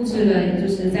布置的，就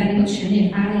是在那个群里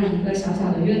发的一个小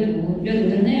小的阅读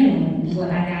的内容，如果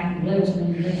大家如果有什么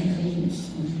疑问，也可以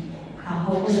提，然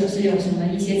后或者是有什么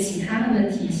一些其他的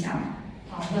问题想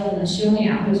问我们师兄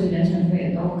呀，或者是人神父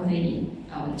也都可以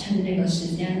趁这个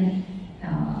时间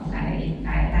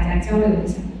来大家交流一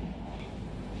下。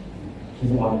其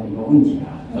实我有一个问题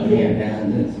啊，昨天也跟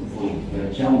任师傅有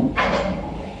个交流，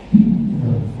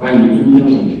关于宗教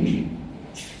的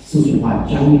世俗化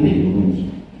教育的一个问题。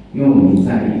因为我们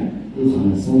在日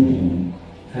常的生活中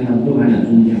看到各般的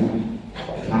宗教，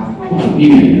它不可避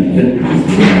免的跟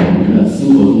我们的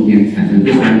生活中间产生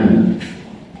各般的，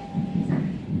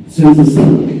甚至是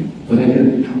和那个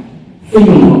费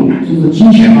用就是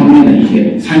金钱方面的一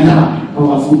些掺杂。包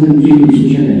括深圳最近出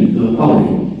现的一个暴雷，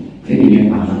这里面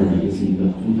把它的也是一个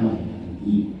宗教的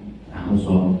意义，然后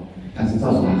说，但是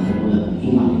造成了很多的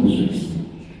重大的损失。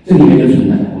这里面就存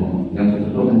在要这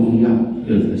个多看宗教，有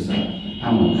有这个事儿，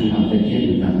让我看到在天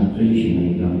主教它遵循的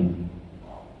一个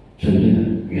纯粹的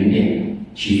原点，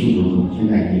起初如何，现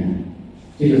在依然。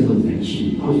这个是人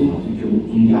性为什么追求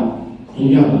宗教？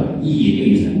宗教的意义对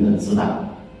于人的指导，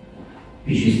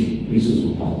必须是非世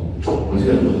俗化。我这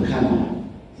个我的看法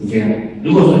是这样。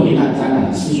如果说一旦沾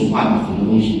染世俗化的很多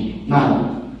东西，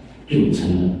那就成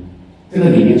了这个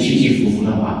里面起起伏伏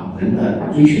的话，人的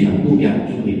追寻的目标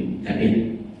就会改变。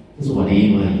这是我的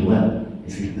一个疑问，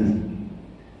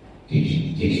也是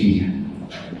解释一下。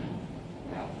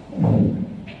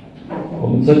我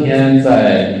们昨天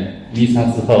在弥撒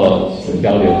之后有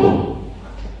交流过，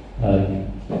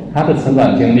他的成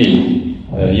长经历，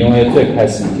因为最开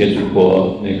始接触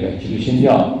过那个基督新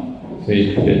教，所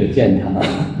以特别的健谈。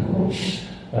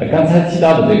刚才提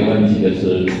到的这个问题就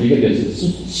是一个就是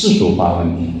世俗化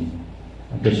问题，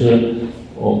就是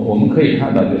我们可以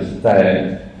看到就是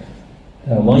在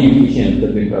文艺复兴和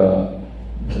这个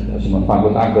什么法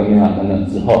国大革命啊等等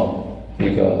之后，那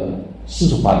个世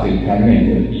俗化这个概念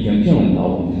就已经进入到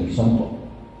我们的生活。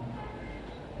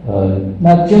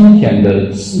那今天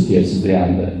的世界是这样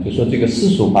的，就说这个世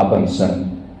俗化本身，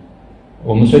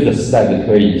我们随着时代的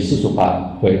推移，世俗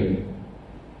化会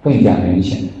更加明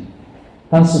显。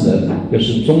但是呢，就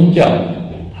是宗教，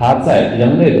它在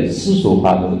人类的世俗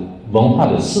化的文化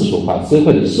的世俗化、社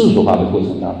会的世俗化的过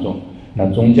程当中，那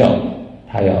宗教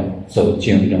它要走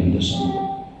进人们的生活，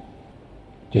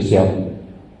就是要，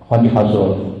换句话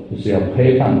说，就是要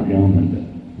陪伴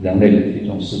人类的这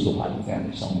种世俗化的这样的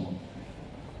生活。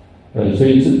所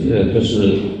以就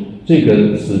是这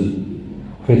个是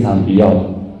非常必要的，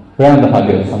不然的话就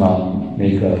看到那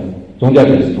个宗教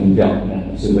就是宗教，然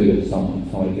后社会就是成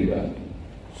为这个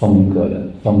风格的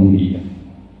分离的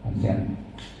这样。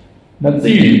那至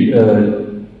于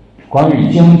关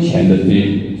于金钱的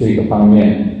这个方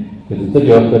面，就是这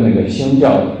就和那个新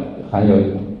教还有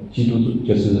基督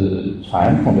就是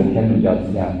传统的天主教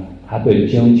之间，他对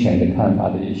金钱的看法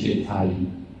的一些差异。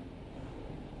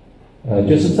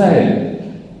就是在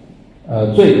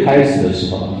最开始的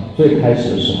时候，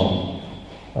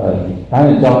当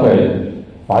然教会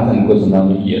发展的过程当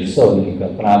中也受那个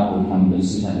柏拉图他们的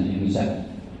思想的影响，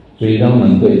所以人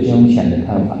们对金钱的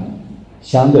看法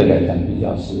相对来讲比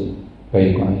较是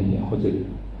悲观一点，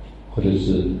或者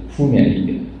是负面一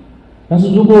点。但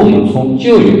是如果我们从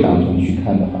旧约当中去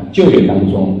看的话，旧约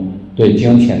当中对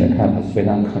金钱的看法是非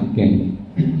常肯定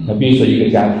的。那比如说一个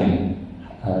家庭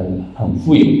很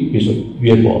富有，比如说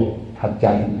约伯，他的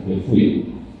家庭特别富有，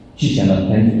体现了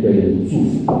天主对人的祝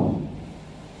福。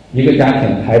一个家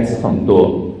庭孩子很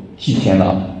多，体现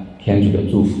了天主的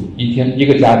祝福。一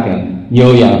个家庭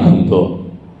牛羊很多，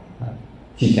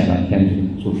体现了天主的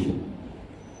祝福。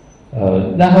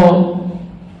然后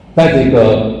在这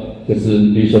个就是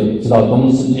比如说直到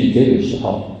中世纪这个时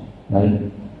候，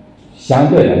相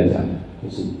对来讲，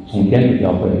就是从天主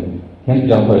教会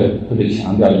特别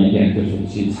强调一点，就是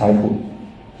其财富，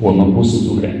我们不是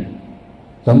主人，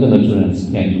真正的主人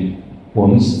是天主，我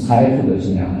们是财富的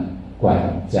这样的管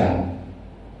家。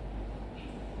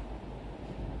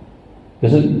就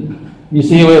是你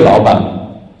是一位老板，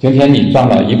今天你赚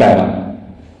了100万，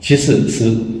其实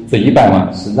是这100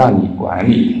万是让你管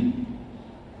理的。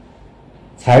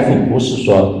财富不是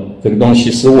说这个东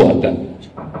西是我的，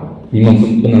你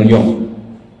们不能用，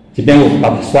即便我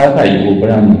把它摔坏以后不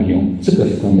让你们用，这个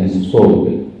根本是错误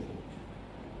的。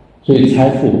所以财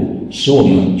富是我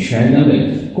们全人类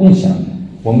共享的，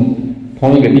我们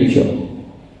同一个地球，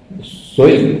所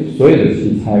有的这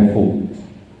些财富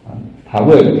它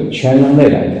为全人类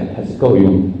来讲它是够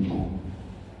用的。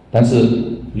但是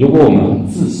如果我们很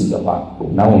自私的话，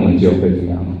那我们就会怎么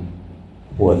样？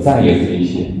我占有这一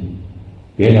些，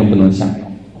别人不能享用。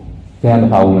这样的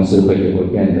话，我们社会就会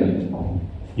变得，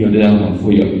有的人很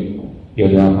富有，有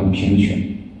的人很贫穷，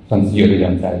甚至有的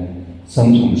人在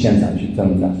生存线上去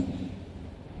挣扎。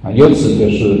由此就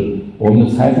是我们的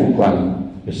财富观，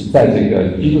就是在这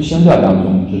个基督新教当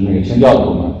中，就是那个新教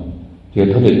徒嘛，就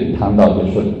特别谈到，就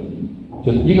是说，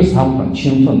就是一个是他们很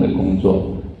勤奋的工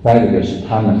作，再一个是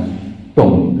他们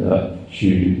懂得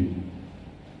去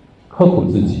刻苦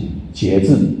自己、节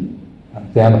制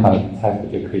这样的话财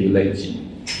富就可以累积。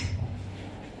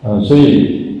所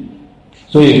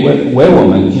以为我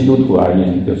们基督徒而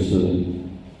言，就是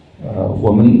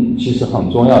我们其实很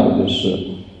重要的就是，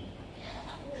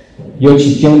尤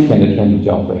其今天的天主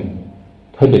教会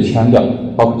特别强调，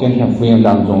包括今天福音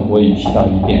当中我也提到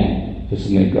一点，就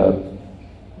是那个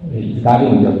意大利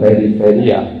文叫菲利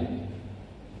亚，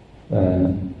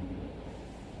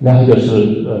然后就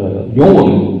是用我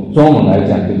们中文来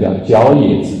讲就叫郊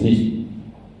野之地。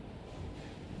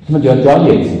什么叫郊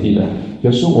野之地呢？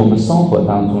就是我们生活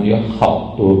当中有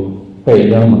好多被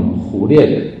人们忽略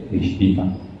的一些地方，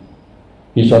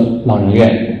比如说老人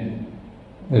院。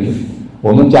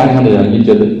我们家乡的人你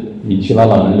觉得你去了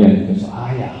老人院就说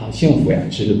哎呀好幸福呀，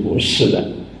其实不是的，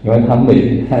因为他们每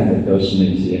天看的都是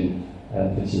那些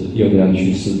就是有的人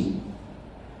去世，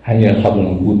还有好多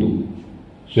人孤独，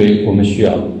所以我们需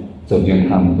要走进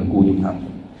他们的孤独当中。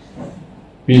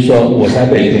比如说我在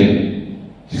北京，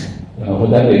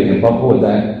包括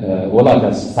我老家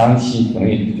是山西汾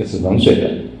阴，就是汶水的，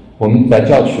我们在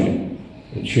郊区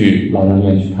去老人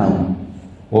院去看望。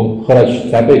我后来就是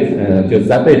在北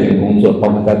京工作，包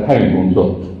括在太原工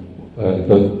作，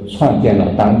都创建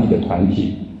了当地的团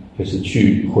体，就是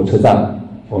去火车站，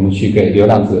我们去给流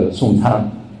浪者送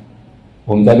餐。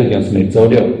我们在北京是每周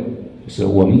六，就是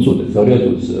我们组的周六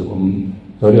组织，我们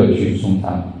周六去送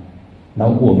餐。然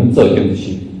后我们走进这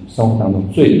些生活当中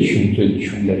最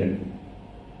穷的人，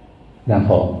然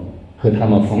后和他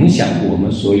们分享我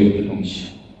们所有的东西，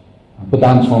不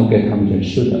单纯给他们点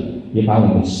吃的，也把我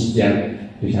们的时间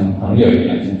就像朋友一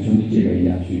样，像兄弟姐妹一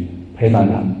样去陪伴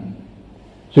他们。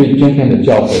所以今天的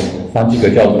教会方济各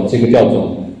教宗，这个教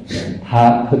宗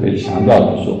他特别强调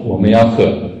的说，我们要和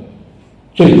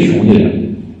最穷的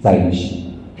人在一起，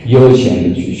优先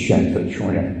的去选择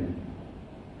穷人。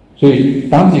所以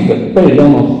当这个被人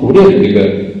们忽略的这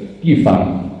个地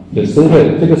方的社会，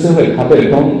这个社会它被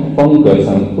分割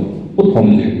成不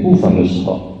同的这个部分的时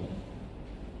候，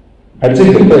而这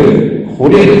个被忽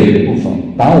略的这个部分，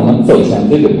当我们走向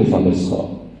这个部分的时候，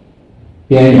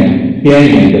边缘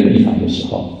的地方的时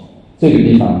候，这个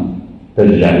地方的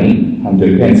人他们就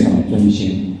变成了中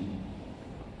心，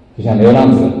就像流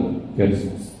浪者就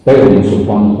被我们所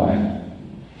关怀，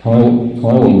成为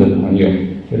我们的朋友，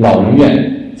老人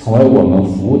院成为我们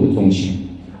服务的中心。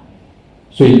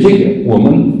所以这个我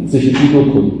们这些基督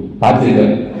徒把这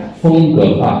个风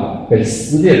格化被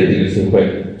撕裂的这个社会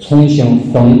重新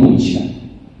缝补起来。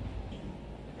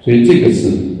所以这个是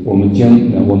我们今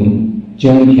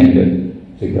天的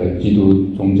这个基督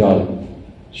宗教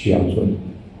需要做的，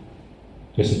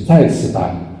就是再次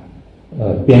把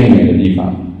边缘的地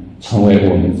方成为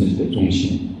我们自己的中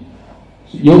心。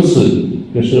由此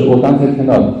就是我刚才听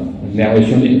到两位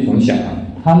兄弟的分享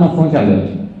他们分享的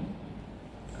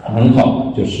很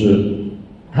好，就是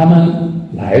他们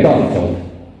来到了教堂，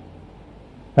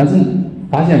但是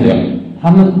发现没有，他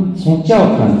们从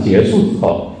教堂结束之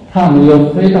后，他们又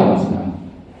回到了什么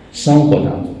生活当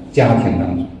中、家庭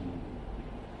当中。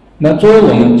那作为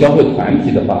我们教会团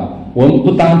体的话，我们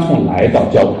不单纯来到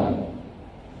教堂，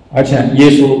而且耶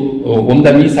稣，我们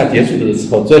在弥撒结束的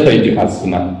时候，最后一句话是什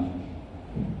么？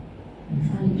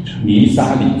弥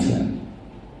撒礼成。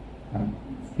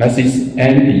Message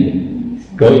ended,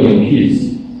 go in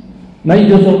peace。那也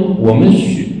就是说，我们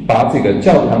把这个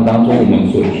教堂当中我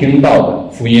们所听到的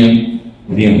福音、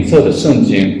领受的圣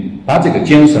经，把这个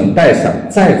精神带上，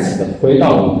再次的回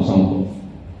到我们的生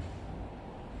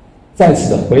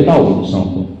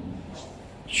活，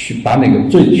去把那个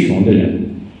最穷的人，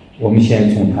我们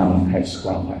先从他们开始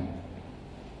关怀。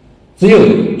只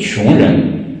有穷人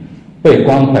被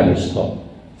关怀的时候，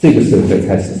这个社会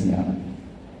才是什么样的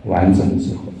完整的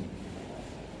社会。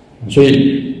所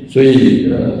以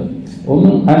我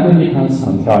们安多尼堂是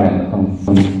很漂亮的，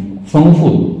很丰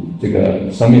富，这个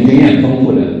生命经验丰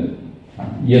富的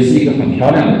也是一个很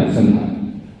漂亮的圣堂。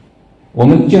我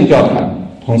们进教堂，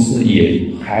同时也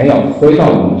还要回到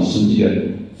我们实际的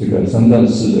这个深圳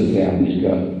市的这样的一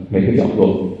个每个角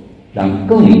落，让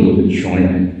更多的穷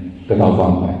人得到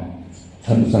关怀，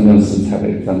深圳市才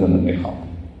会真正的美好。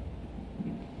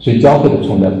所以教会的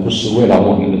存在不是为了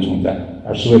我们的存在，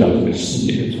而是为了这个世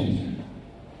界的存在。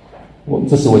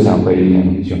这是我想回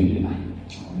应兄弟的。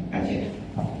感谢。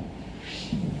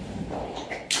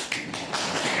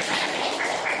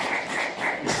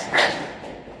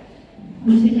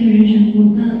谢谢人神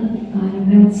父。那有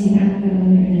没有其他的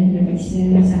人有一些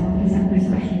想要分享或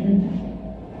想提问的？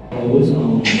我想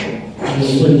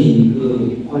问你一个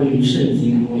关于圣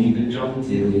经中一个章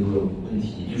节的一个问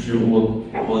题，就是我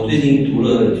最近读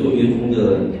了旧约中的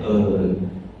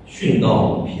殉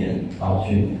道篇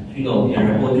殉道篇，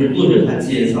然后就是作者他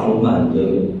借萨罗曼的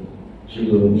这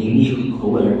个名义和口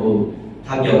吻，然后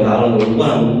他表达了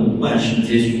万事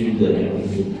皆虚的这样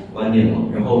一个观念嘛。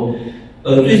然后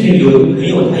最近有朋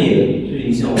友他也最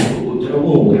近向我他问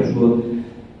我说，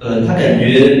他感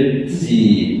觉自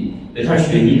己他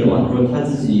是学医的嘛，他说他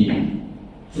自己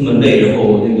这么累，然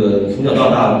后那个从小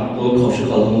到大都考试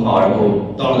考得很好，然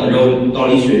后到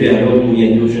了医学院，然后读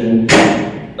研究生，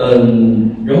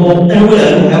然后但是未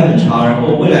来的路还很长，然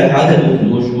后未来还要再读很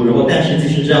多书，然后但是即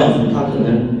使这样子，他可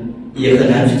能也很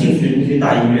难去进去那些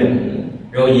大医院，可能，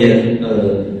然后也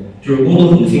就是工作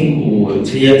很辛苦，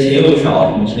钱又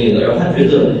少什么之类的，然后他觉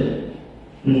得，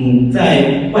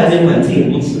在外界环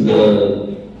境如此的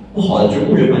不好的，就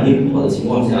是物质环境不好的情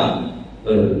况下，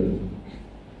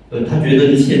他觉得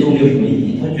一切都没有什么意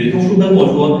义。他跟我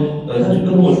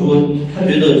说，他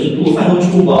觉得如果饭都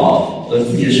吃不饱，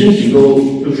自己的身体就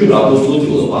睡不了多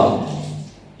久的话，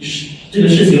这个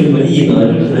事情有什么意义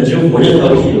呢？就可能只有活着才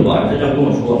有意义了吧？他这样跟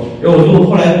我说。然后我就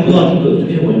后来读到这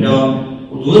篇文章，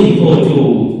我读了以后就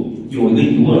有一个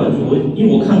疑问了，因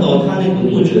为我看到他那个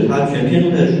作者，他全篇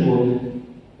都在说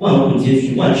万物皆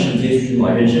虚，万事皆虚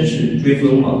嘛，人生是追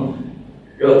风嘛。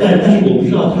然后但是我不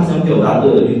知道他想表达的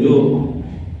有没有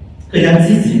更加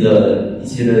积极的一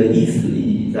些的意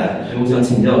义在，所以我想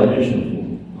请教任神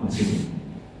父啊，谢谢。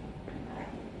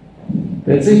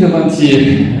对这个问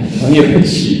题很有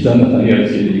趣，真的很有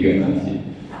趣的一个问题。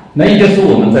那也就是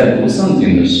我们在读圣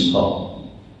经的时候，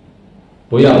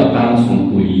不要单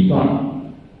纯读一段，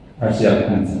而是要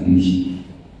看整体。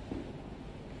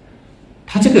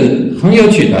它这个很有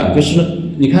趣的，就是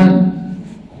你看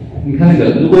那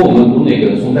个，如果我们读那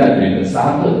个宋代主义的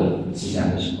沙特的思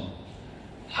想的时候，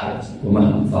我们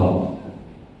很糟糕。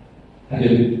他就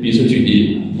比如说举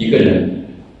例一个人，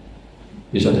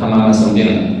比如说他妈妈生病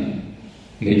了，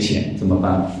没钱怎么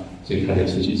办？所以他就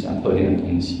出去想偷点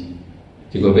东西，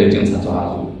结果被警察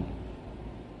抓住了。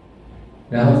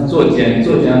然后做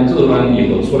完以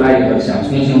后出来以后想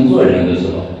重新做人的时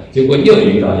候，结果又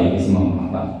遇到一个什么麻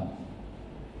烦，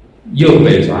又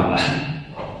被抓了。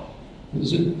就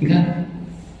是你看，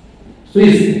所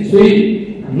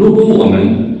以如果我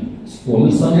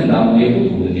们圣经当中有不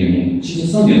同的定义，其实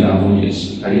圣经当中也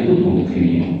是还有不同的定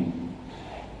义。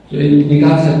所以你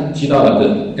刚才提到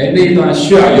的那一段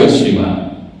虚而又虚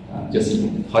嘛，就是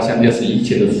好像就是一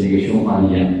切都是一个循环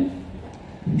一样。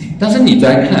但是你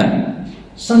再看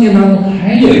圣经当中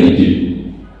还有一句，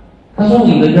他说我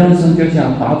们的人生就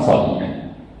像花草一样，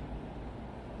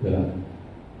对吧？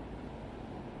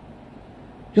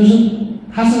就是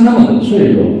它是那么的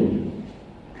脆弱，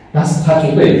但是它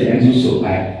却被天主所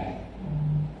爱，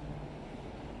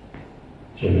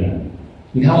是不是？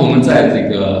你看我们在这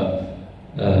个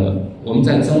我们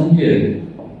在正月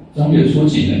初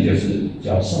几呢，就是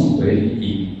叫圣回礼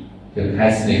仪，就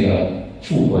开始那个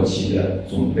复活期的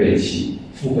准备期，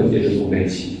复活节的准备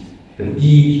期的第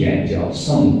一天叫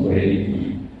圣回礼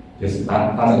仪，就是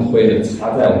把那个灰的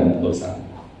插在我们头上，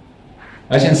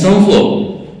而且神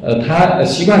父他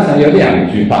习惯上有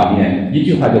两句话面，一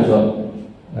句话就说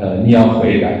你要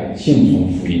回来信从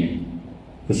福音，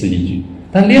这是一句，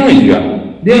但另一句话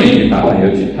很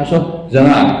有趣，他说人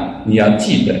啊，你要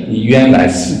记得你原来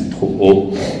是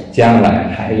土，将来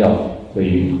还要归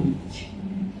于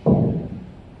土。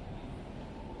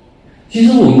其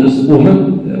实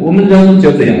我们人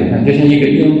就这样看，就像一个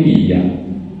硬币一样，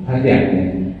它两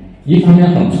面，一方面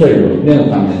很脆弱，另一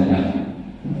方面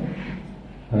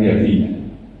很有力量。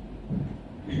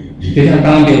就像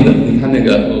当兵的，你看那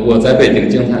个我在北京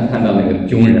经常看到那个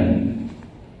军人，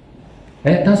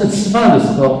但是吃饭的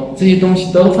时候这些东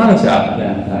西都放下了，这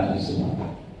样他就吃饭；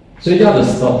睡觉的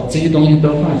时候这些东西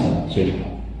都放下了，睡觉。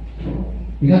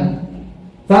你看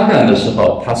发感的时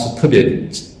候他是特别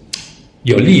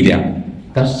有力量，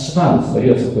但是吃饭的时候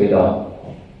又是回到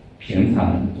平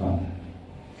常的状态。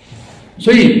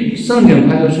所以圣经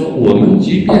他就说，我们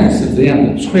即便是这样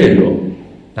的脆弱，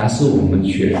但是我们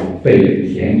却被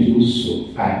天主所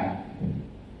爱。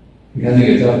你看那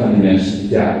个教堂里面十字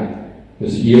架，就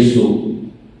是耶稣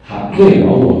他为了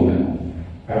我们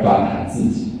而把他自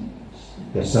己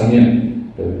的生命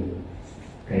都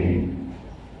给予。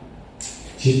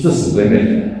其实这是最美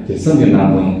的，就圣经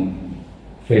当中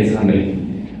非常美的。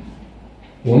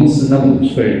我们是那么的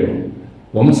脆弱，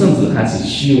我们甚至还是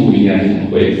虚无一样，像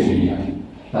灰土一样，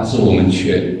但是我们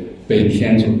却被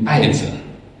天主爱着。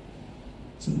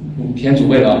天主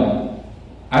为了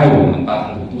爱我们，把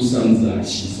他的独生子而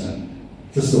牺牲，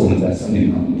这是我们在生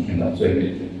命当中听到最美的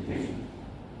地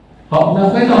方。好，那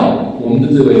回到我们的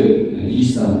这位医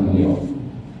生朋友，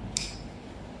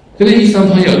这个医生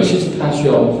朋友其实他需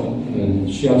要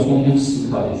重新思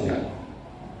考一下，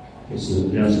就是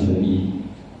人生的意义。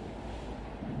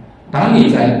当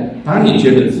你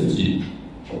觉得自己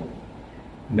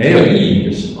没有意义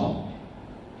的时候，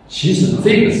其实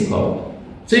这个时候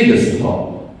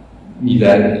你就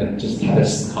是他的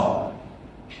思考了。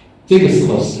这个时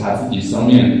候是他自己生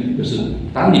命，就是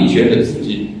当你觉得自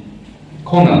己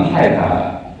困难太大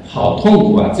了，好痛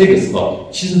苦啊，这个时候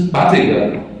其实把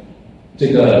这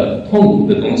个痛苦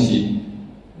的东西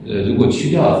如果去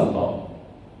掉之后，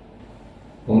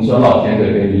我们说老天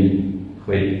会给你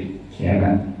会填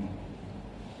满。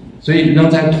所以人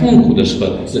在痛苦的时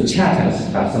候，这恰恰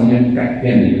是他生命改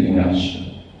变的一个重要时刻。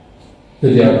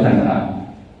这就要看他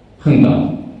碰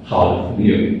到好的朋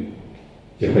友，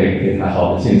就会给他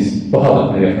好的信息；不好的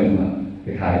朋友碰到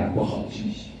给他不好的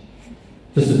信息。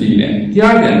这是第一点。第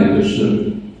二点呢，就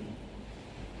是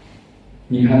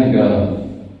你看那个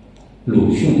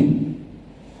鲁迅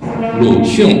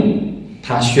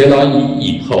他学了医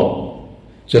以后，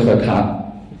最后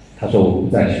他说我不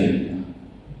再学医了。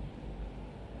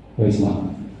为什么？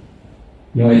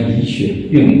因为医学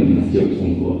并不能就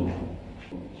通过。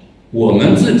我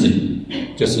们自己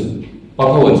就是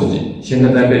包括我自己，现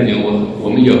在在北京，我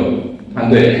们有团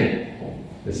队，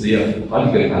就是有好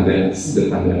几个团队，4个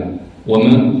团队了。我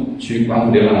们去关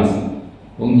注流浪者，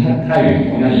我们太原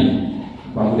同样以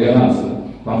关注流浪者、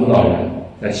关注老人，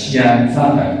在西安、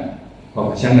上海，包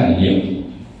括香港也有。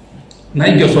那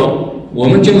也就是说，我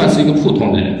们尽管是一个普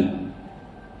通的人，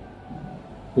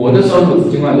我的收入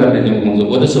尽管在北京工作，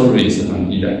我的收入也是很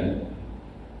低的，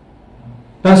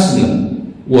但是呢，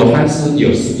我还是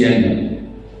有时间的，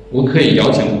我可以邀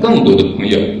请更多的朋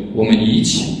友，我们一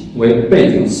起为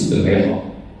北京市的美好，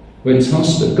为城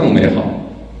市的更美好，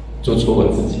做出我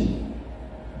自己，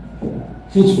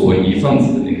付出我一份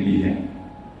子的那个力量。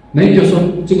那也就是说，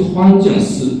这个环境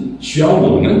是需要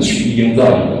我们去营造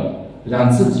一个让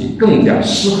自己更加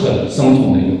适合的生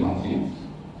存的一个环境，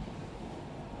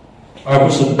而不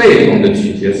是被动的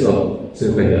去接受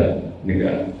社会的那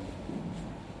个，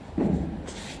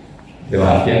对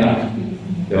吧？颠倒，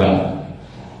对吧？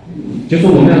就是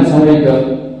我们要成为一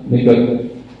个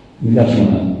那叫什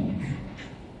么呢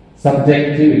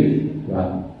 ？subjectivity， 对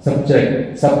吧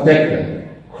 ？subject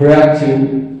creative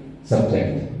subject，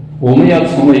 我们要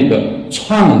成为一个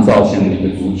创造性的一个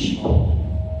主体，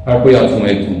而不要成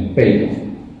为一种被动。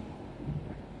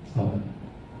好，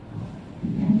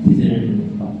谢谢任主。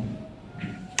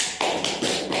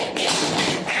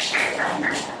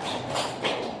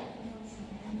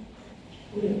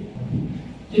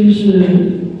就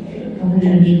是刚才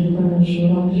任主刚才说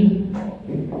到，就是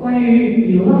关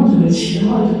于流浪者和乞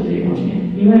讨者这一方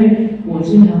面，因为我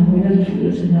经常会认主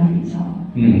的参加弥撒，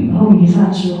然后弥撒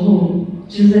之后，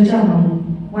就是在教堂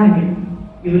外面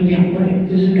有2位，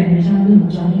就是感觉像那种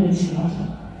专业的乞讨者，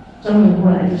专门过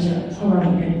来就是凑到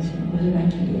你跟前，就是感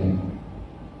觉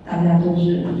大家都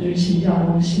是就是信教，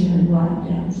然后心很乱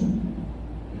这样子，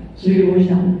所以我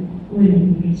想问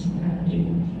你是怎么看待这个问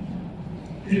题？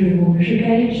就是我们是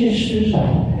该去施舍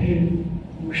还是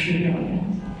不施这样子？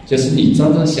就是你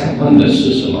真正想问的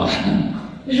是什么？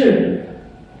就是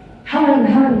他们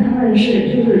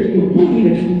是就是有目的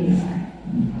的出进来，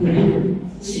也就是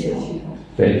乞讨，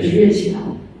对，职业乞讨，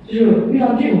就是遇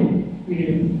到这种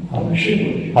人，我们是否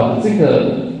是？好的，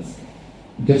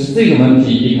就是这个问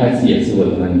题一开始也是我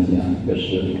的问题啊，就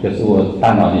是我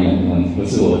大脑里面的问题，不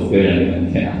是我个人的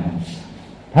问题啊。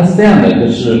它是这样的，就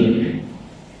是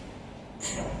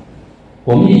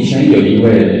我们以前有一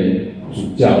位主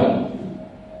教，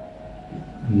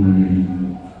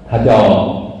他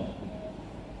叫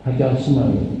什么？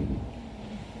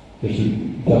就是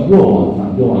叫若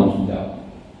王主教。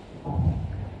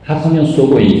他曾经说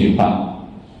过一句话，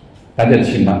大家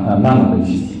去慢慢的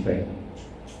去体会。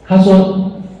他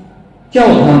说，教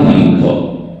堂门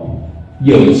口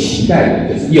有乞丐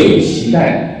的，就是有乞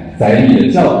丐在你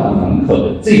的教堂门口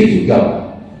的这组教堂，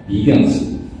一定是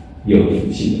有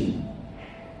福气的。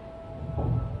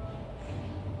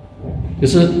就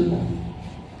是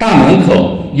大门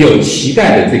口有乞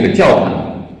丐的这个教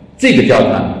堂，这个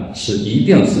教堂是一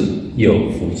定是有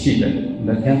福气的。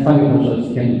那天翻译上说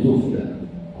是天主祝福的。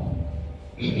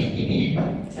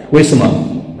为什么？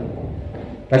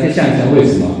大家想一想为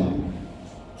什么？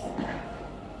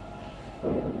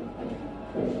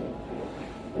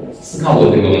思考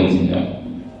过这个问题没有？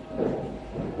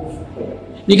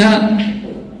你看，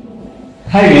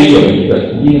太原有一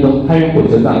个太原火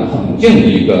车站很近的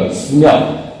一个寺庙，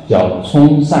叫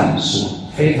崇善寺，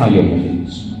非常有名的一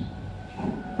个寺庙。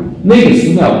那个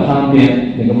寺庙旁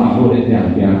边那个马路的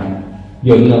两边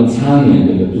有那种常年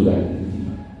这个住在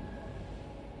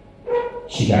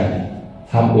乞丐，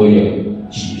差不多有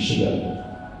几十个人。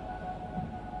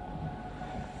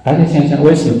大家想想，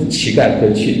为什么乞丐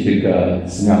会去这个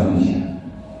寺庙东西？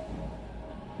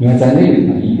因为在那个地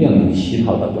方一定能乞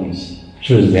讨到东西，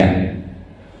是不是这样？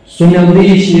说明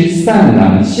那些善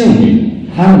男信女，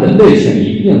他们的内心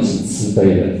一定是慈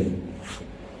悲的。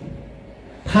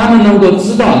他们能够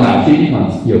知道哪些地方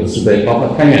有慈悲，包括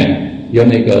太原有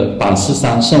那个榜式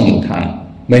山圣母堂，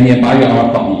每年8月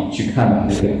2号你去看吧，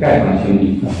那个丐帮兄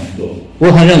弟很多，我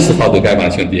很认识好多丐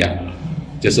帮兄弟啊。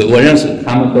就是我认识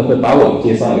他们都会把我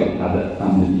介绍给他们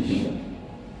的弟兄的。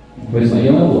为什么？因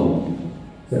为我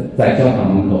在教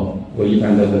堂门口，我一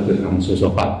般都会和他们说说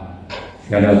话，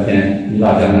聊聊天，你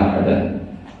老家哪儿的，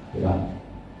对吧？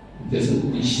就是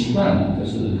一习惯了，就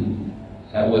是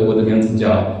我的名字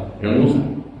叫任如涵，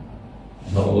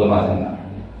然后我老家哪儿，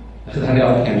和他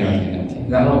聊天，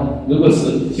然后如果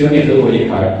是兄弟和我一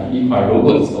块儿路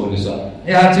过的时候，我就说，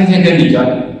哎呀，今天跟你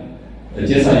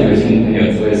介绍一个新朋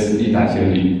友，这位是李大修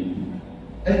女，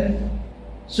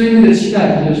所以那个期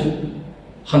待他就说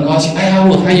很高兴，哎呀，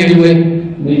我还有一位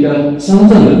那个深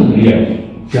圳的朋友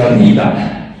叫李大，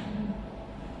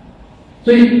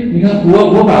所以你看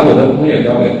我把我的朋友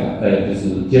交给他，就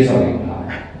是介绍给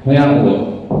他，同样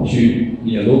我去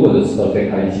也路过的时候给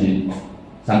他一起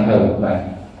3块5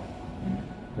块，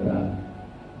对吧？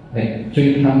所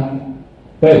以他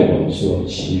被我所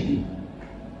吸引。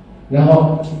然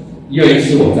后有一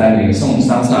次我在那个松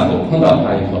山上，我碰到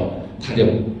他以后，他就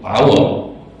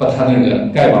把他那个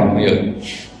丐帮朋友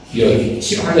有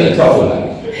7、8个叫过来，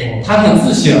他很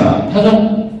自信啊，他说：“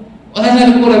他现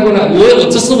在过来，我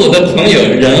这是我的朋友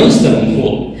任神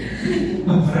父。”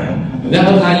然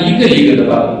后他一个一个的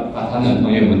把他的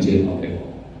朋友们介绍给我，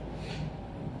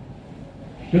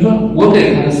就说我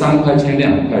给他的3块钱、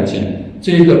2块钱，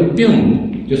这个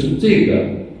并就是这个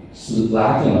是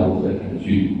拉近了我和他的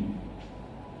距离。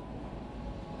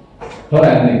后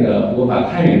来那个我把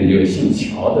太原的一个姓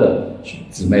乔的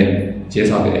姊妹介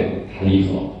绍给他以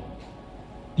后，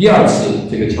第2次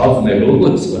这个乔姊妹路过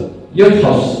的时候，又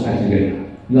掏出10块钱给他，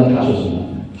你知道他说什么？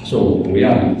他说我不要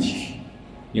你钱，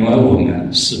因为我们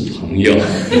是朋友。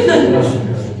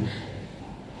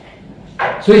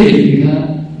所以你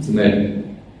看姊妹，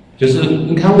就是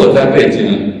你看我在北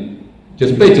京，就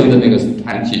是北京的那个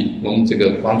团体，我们这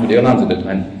个帮助流浪者的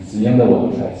团体是用的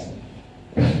我的孩子。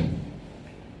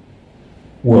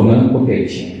我们不给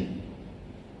钱，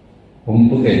我们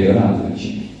不给流浪者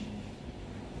钱。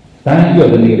当然，有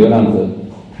的那个流浪者，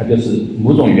他就是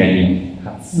某种原因，他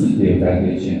自留在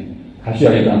北京，他需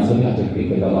要一张车票就可以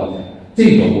回到老家。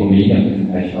这个我们一定会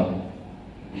很开销的，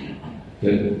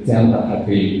就这样的话，他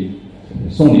可以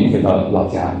送你回到老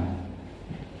家。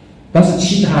但是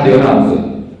其他流浪者，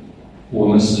我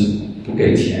们是不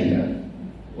给钱的，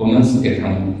我们是给他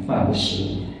们饭吃。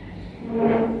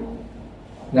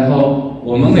然后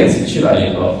我们每次去了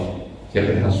以后，就和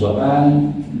他说：“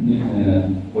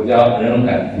我叫任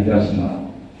海，你叫什么？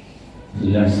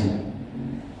你认识？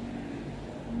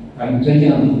最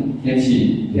近天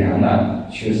气凉了，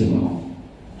缺什么？”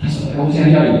他说：“我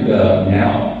想要一个棉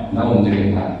袄。”那我们就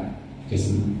给他就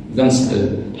是认识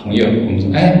的朋友，我们说：“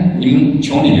你们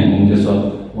群里面，我们就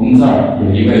说我们这儿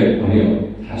有一位朋友，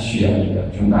他需要一个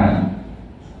军大衣，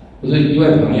或者一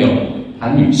位朋友，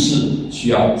他女士。”需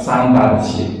要3八的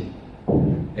鞋，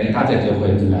大家就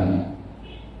会怎么样呢？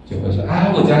就会说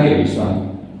我家里有一双，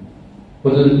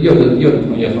或者有的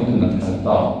朋友很可能他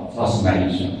到超市买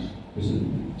一双，就是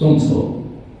众筹，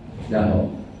然后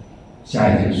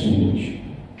下一件送过去。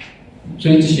所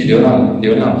以这些流浪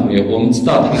朋友，我们知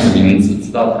道他们的名字，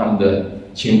知道他们的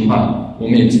情况，我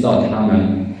们也知道他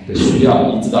们的需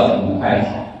要，也知道他们的爱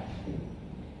好。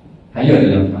还有的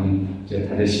人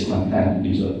他就喜欢看，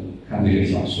比如说看这个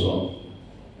小说。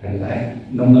他就说：“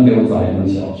能不能给我找一本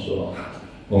小说？”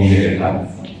我们就给他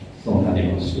送他一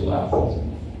本书啊。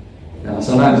然后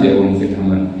圣诞节，我们给他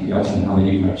们邀请他们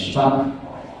一块儿吃饭，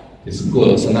就是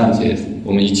过圣诞节，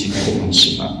我们一起跟他们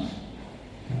吃饭。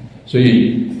所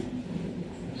以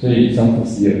生活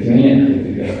是有经验和这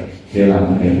个流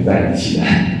浪朋友在一起的。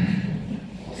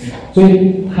所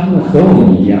以他们和我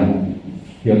们一样，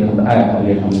有他们的爱好，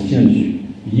有他们的兴趣，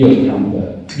也有他们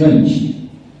的问题。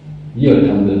也有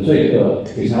他们的罪恶，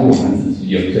就像我们自己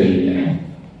有罪一样。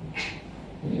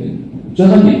最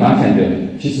后你发现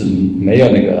其实没有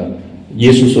那个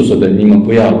耶稣所说的，你们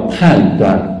不要判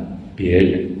断别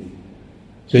人。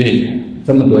所以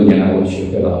这么多年来，我学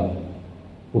会了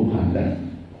不判断，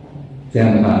这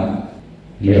样的话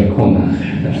没有困难，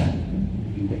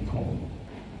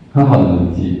很好的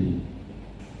问题。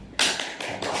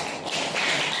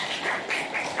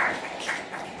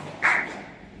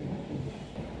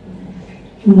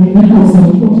你好，神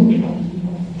父。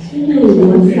其实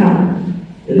我想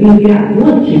有2个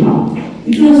问题嘛，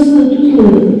一个是就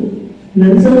是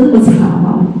人生这么长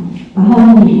嘛，然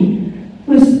后你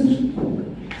会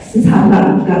时常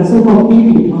感受到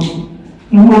低谷嘛，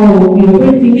然后也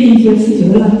会经历一些事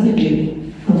情会让自己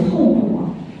很痛苦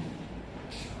嘛，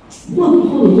或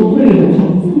者说会有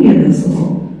很负面的时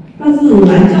候。但是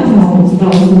来教堂我知道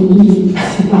就是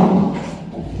祈祷嘛。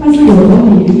但是有时候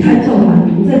你离开教堂，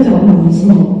你不在教堂的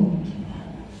时候，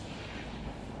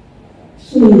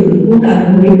是我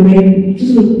感觉没就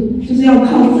是要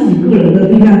靠自己个人的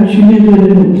力量去面对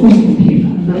那种痛苦平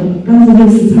凡的，但是会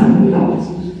时常遇到，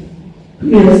特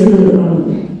别是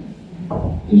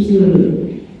就是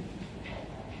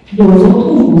有时候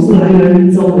痛苦是来源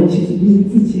于周围，其实不是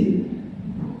自己。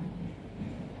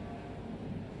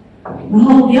然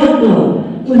后第二个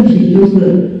问题就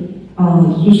是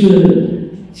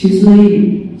其实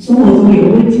生活中也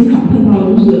会经常碰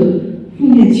到就是负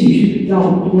面情绪比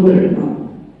较多的人啊。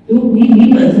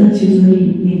你本身其实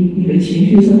你的情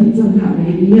绪是很正常的，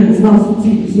你也知道是自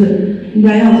己是应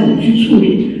该要怎么去处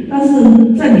理，但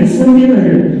是在你身边的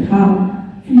人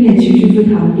他负面情绪非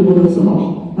常多的时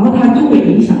候，然后他就会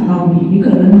影响到你，你可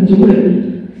能就会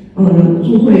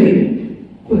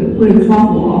发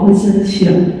火啊，会生气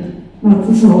啊，那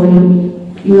这时候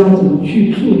又要怎么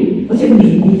去处理？而且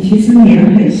你其实你也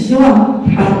很希望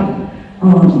他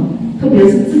特别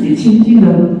是自己亲近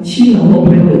的亲人或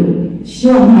朋友，希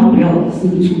望他不要是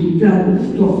处于这样的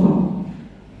状况。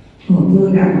这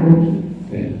是两个问题。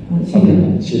对，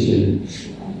谢谢。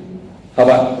好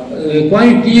吧，关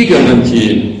于第一个问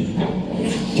题，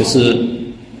就是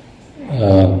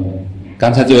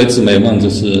刚才这位姊妹问，就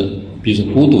是比如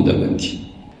说孤独的问题，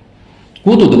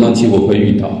孤独的问题我会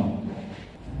遇到，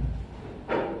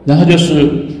然后就是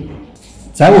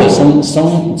在我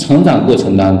成长过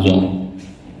程当中，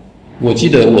我记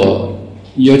得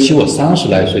尤其我30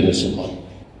来岁的时候，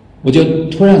我就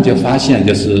突然就发现，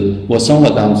就是我生活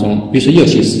当中，比如说有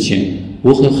些事情，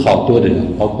我和好多的人，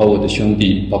包括我的兄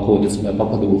弟，包括我的姊妹，包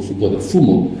括我的父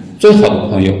母，最好的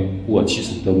朋友，我其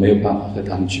实都没有办法和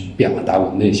他们去表达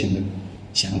我内心的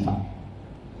想法。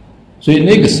所以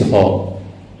那个时候，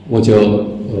我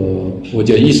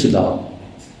就意识到，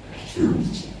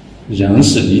人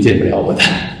是理解不了我的。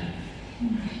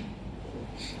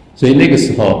所以那个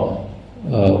时候，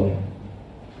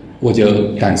我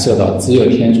就感受到只有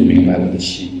天主明白我的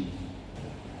心，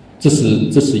这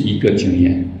是一个经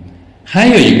验。还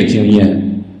有一个经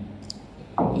验，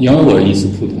因为我也是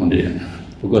普通的人，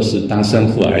不过是当神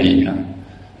父而已啊。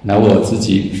那我自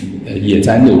己也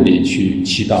在努力去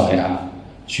祈祷呀，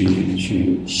去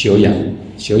修养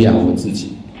我自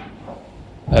己。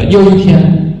有一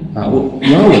天啊，因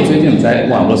为我最近在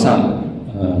网络上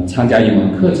参加一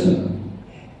门课程，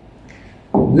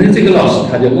那这个老师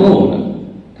他就问我们，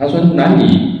他说：“那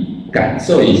你感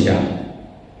受一下，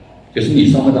就是你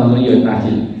生活当中有哪些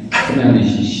什么样的一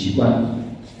些习惯？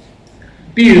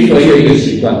比如说有一个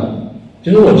习惯，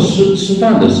就是我吃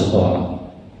饭的时候啊，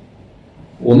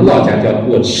我们老家叫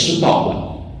我吃饱了。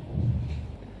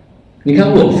你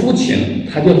看我父亲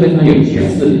他就非常有节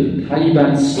制，他一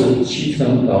般吃7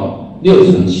成到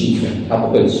6成7成，他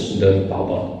不会吃得饱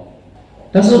饱。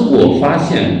但是我发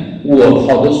现我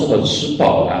好多时候吃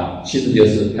饱了，其实就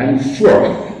是 I'm full，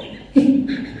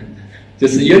 就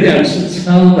是有点吃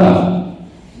撑了。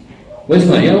为什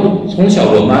么？因为从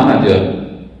小我妈妈就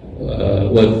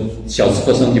我小时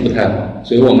候身体不太好，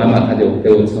所以我妈妈她就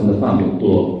给我盛的饭就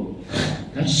多。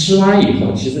她吃完以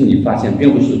后，其实你发现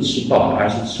并不是吃饱了，而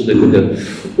是吃的这个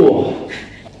哇。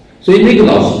所以那个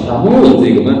老师他问我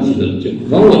这个问题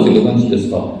的时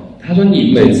候，他说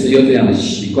你每次有这样的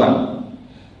习惯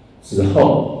之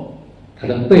后，它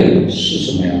的背后是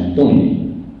什么样的动力？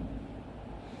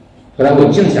后来我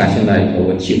静下心来以后，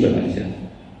我体会了一下，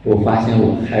我发现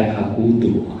我害怕孤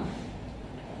独，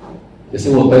就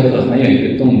是我背后还有一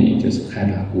个动力，就是害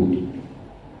怕孤独。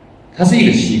它是一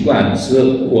个习惯，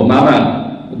是我妈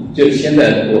妈，就现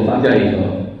在我放假以后，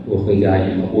我回家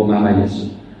以后，我妈妈也是，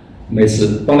每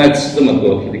次本来吃这么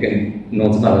多，她就给你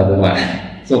弄这么大的碗，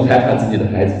总害怕自己的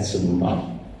孩子吃不饱。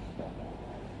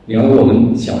因为我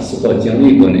们小时候经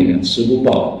历过那个吃不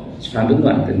饱穿不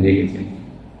暖的那个经历，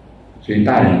所以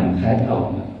大人害怕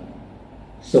我们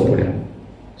受不了，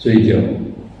所以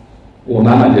我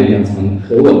妈妈就养成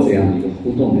和我这样一个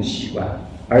互动的习惯。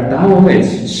而当我每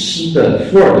次吃的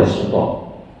富儿的时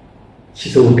候，其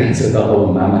实我感受到了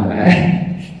我妈妈的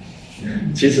爱，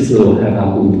其实是我害怕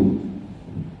孤独，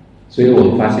所以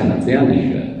我发现了这样的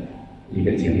一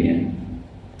个经验。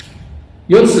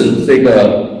由此这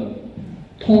个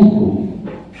痛苦，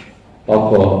包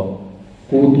括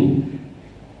孤独，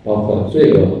包括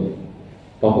罪恶，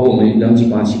包括我们人际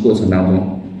关系过程当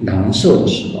中难受的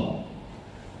时候，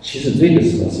其实这个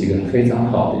时候是一个非常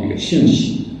好的一个信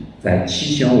息，在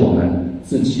提醒我们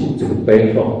自己这个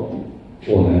背后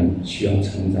我们需要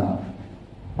成长。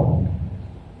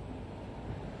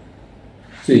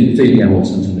这一点我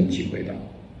深深的体会到，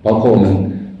包括我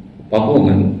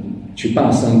们去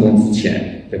办圣工之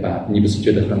前，对吧？你不是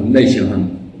觉得内心很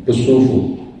不舒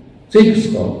服？这个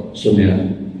时候说明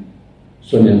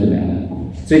怎么样呢？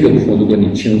这个苦如果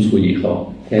你清除以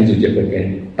后，天主就会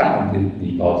给大的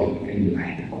礼包就会跟你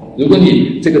来的。如果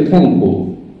你这个痛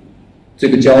苦、这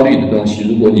个焦虑的东西，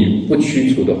如果你不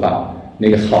驱除的话，那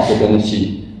个好的东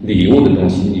西、礼物的东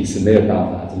西，你是没有办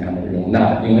法这样的容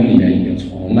纳的，因为里面已经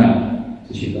充满了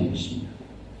这些东西。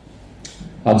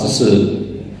好，这是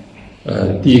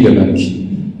第一个问题。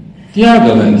第二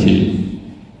个问题，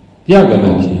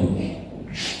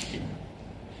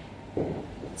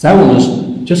在我们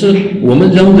就是我们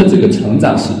人的这个成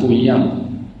长是不一样的。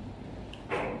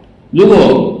如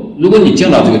果你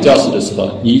进到这个教室的时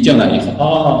候，你一进来以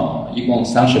后，一共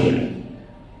30个人，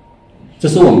这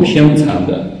是我们平常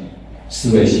的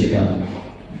思维习惯。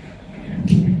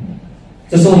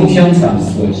这是我们平常的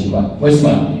思维习惯，为什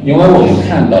么？因为我们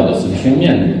看到的是平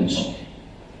面的东西。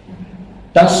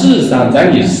但事实上，在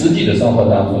你实际的生活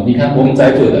当中，你看我们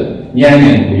在座的年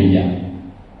龄不一样，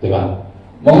对吧？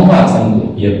文化程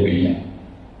度也不一样，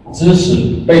知识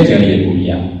背景也不一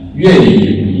样，阅历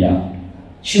也不一样。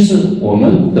其实我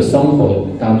们的生活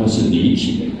当中是立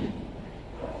体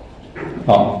的。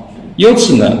好，由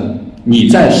此呢，你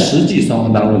在实际生活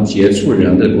当中接触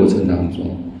人的过程当中，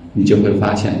你就会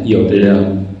发现，有的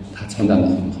人他成长得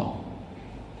很好，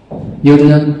有的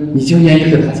人你就愿意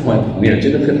和他成为朋友，觉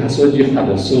得和他说句话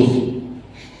都舒服，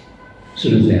是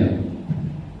不是这样？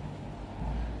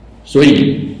所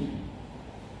以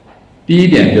第一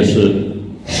点就是，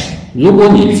如果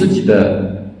你自己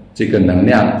的这个能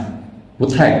量不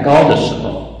太高的时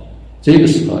候，这个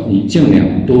时候你尽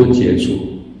量多接触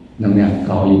能量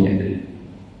高一点的人。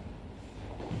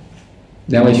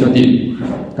两位兄弟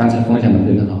刚才分享的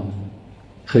非常好，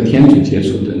和天主接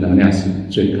触的能量是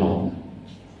最高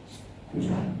的。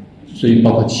所以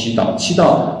包括祈祷，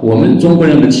我们中国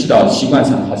人的祈祷习惯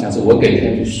上好像是我给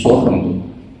天主说很多，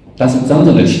但是真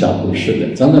正的祈祷不是的。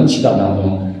真正祈祷当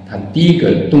中，他第一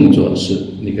个动作是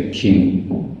那个听。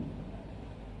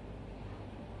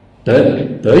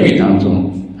德语当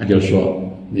中他就说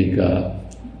那个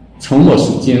沉默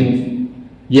是金，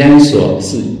烟锁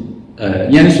是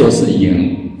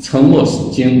银，沉默是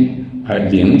金，而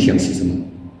聆听是什么？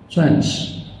钻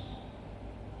石。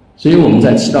所以我们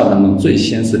在祈祷当中最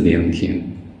先是聆听，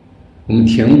我们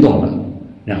听懂了，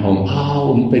然后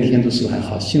我们被天主说还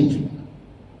好幸福，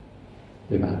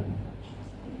对吧？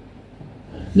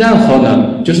然后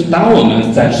呢，就是当我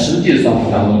们在实际的生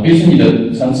活当中，比如说你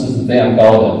的层次是这样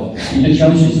高的，你的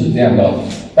情绪是这样高的，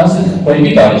但是会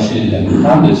遇到一些人，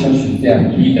他们的情绪是这样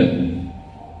低的，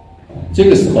这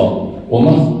个时候我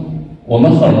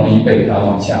们很容易被他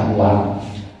往下拉。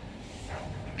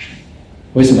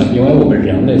为什么？因为我们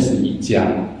人类是一家，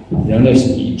人类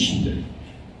是一体的。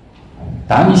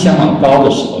当你想往高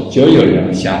的时候，就有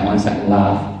人想往下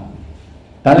拉，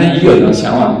当然也有人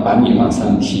想把你往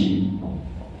上提。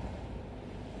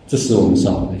这是我们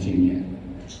生活的经验，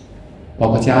包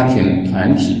括家庭、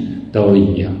团体都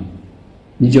一样。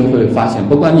你就会发现，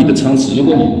不管你的层次，如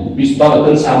果你比如说到了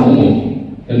跟萨姆姆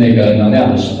的那个能量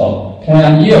的时候，同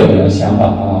样也有人想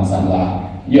把它往上拉，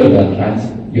也有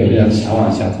人想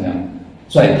往下这样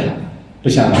拽它，不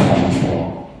想让它往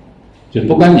高。就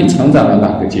不管你成长到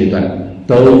哪个阶段，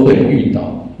都会遇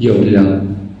到有的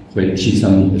人会提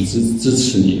升你的支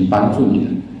持你、帮助你的，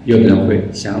有的人会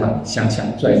想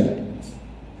拽你。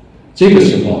这个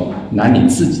时候拿你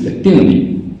自己的定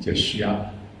力就需要了。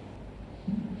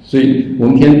所以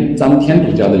咱们天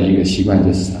主教的一个习惯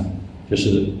就是啥？就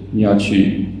是你要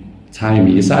去参与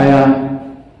弥撒呀，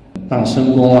当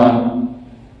圣工啊，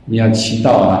你要祈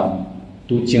祷啊，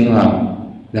读经啊，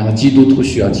然后基督徒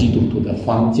需要基督徒的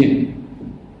环境。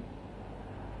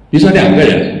比如说2个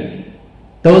人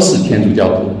都是天主教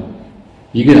徒，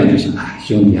一个人就说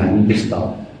兄弟啊，你不知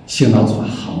道信老主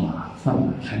好麻烦啊，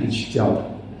还得去教的。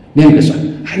另一个说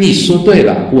你说对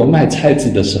了，我卖菜籽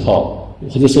的时候，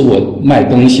或者说我卖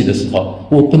东西的时候，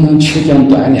我不能缺斤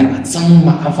短两，真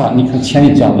麻烦，你看钱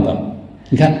也赚不到。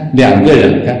你看2个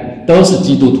人，看都是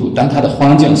基督徒，但他的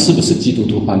环境是不是基督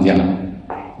徒环境啊？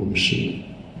不是。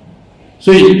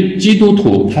所以基督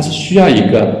徒他是需要一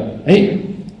个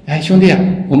兄弟啊，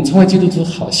我们成为基督徒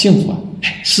好幸福啊，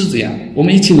是这样，我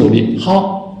们一起努力，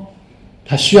好，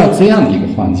他需要这样的一个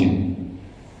环境。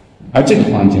而这个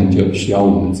环境就需要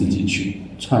我们自己去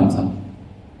创造。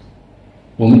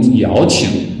我们邀请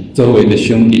周围的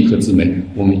兄弟和姊妹，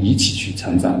我们一起去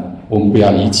成长，我们不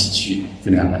要一起去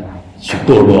怎么样的去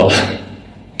堕落。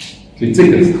所以这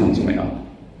个是很重要的。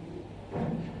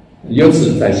由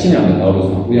此在信仰的道路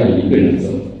上，不要一个人走，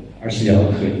而是要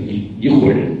和一伙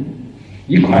人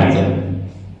一块走，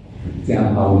这样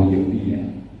的话我们有力量。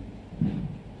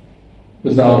不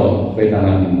知道我回答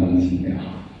了你的问题没有？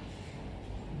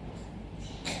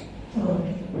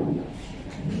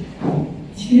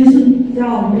其实，在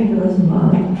较那个什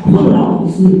么困扰的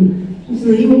是，就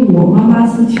是因为我妈妈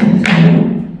是虔诚的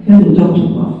天主教徒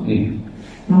嘛，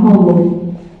然后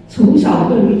我从小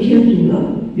对于天主的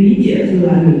理解是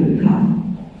来源于她，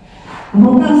然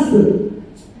后但是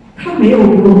她没有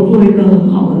给我做一个很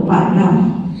好的榜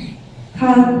样，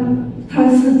她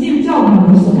是进教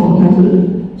堂的时候，她是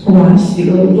充满喜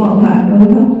乐的状态，然后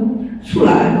她出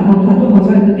来，然后她就好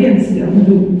像一个电池一样，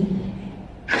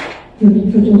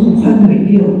她就很快就没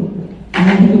电了，然后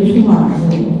她就充满了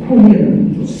那种负面的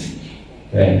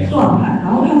那种状态，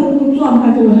然后她的那个状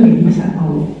态就会很影响到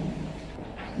我，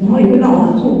然后也会让我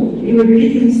很痛苦，因为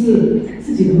毕竟是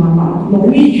自己的妈妈，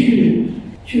容易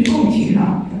去共情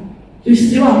她，就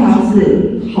希望她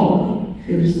是好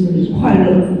的，就是快乐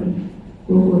的。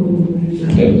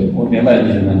对，我明白你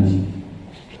的问题。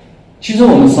其实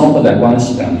我们生活在关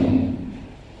系当中，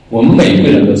我们每一个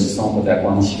人都是生活在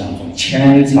关系当中，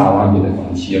千差万别的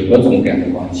关系，有各种各样的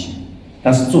关系。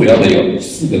但是主要的有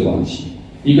4个关系，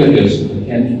一个就是和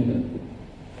天主的，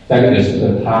再一个就是和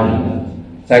他人的，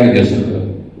再一个就是和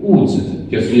物质的，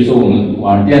就是比如说我们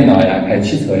玩电脑呀、开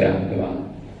汽车呀，对吧？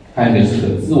还有就是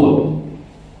和自我的。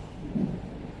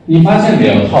你发现没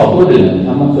有，好多的人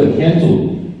他们和天主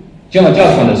进了教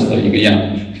堂的时候一个样，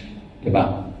对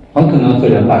吧？很可能和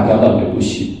人打交道就不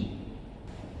行。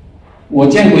我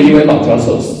见过一位老教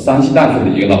授，山西大学的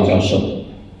一个老教授，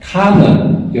他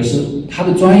呢就是他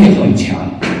的专业很强，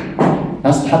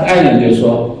但是他的爱人就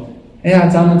说：“哎呀，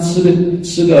咱们吃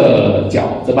个饺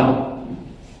子吧，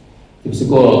就是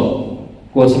过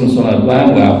什么说呢，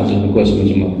端午啊，或者是过什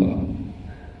么。”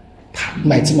他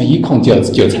买这么一筐饺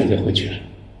子就菜就回去了，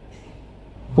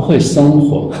不会生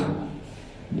活，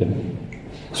对吧？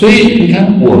所以你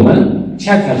看，我们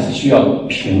恰恰是需要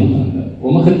平衡的。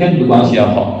我们和天主的关系要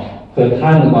好，和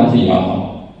他人的关系也要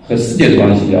好，和世界的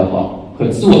关系也要好，和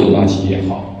自我的关系也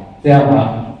好。这样的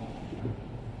话，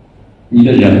你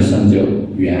的人生就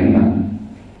圆满。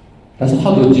但是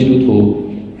好多基督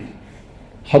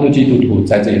徒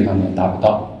在这一方面达不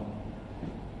到，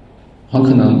很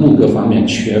可能某个方面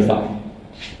缺乏。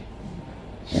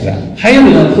对吧？还有的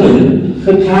人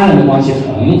和他人的关系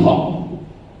很好，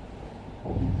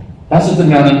但是怎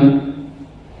么样呢？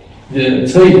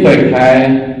车也不会开，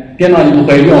电脑也不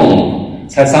会用，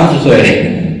才30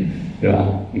岁，对吧？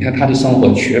你看他的生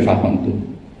活缺乏很多，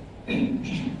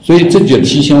所以这就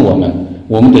提醒我们，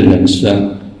我们的人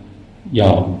生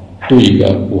要对一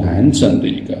个完整的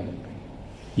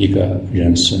一个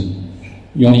人生。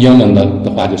用英文的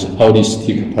话就是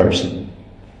holistic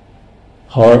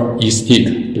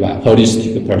person。holistic 对吧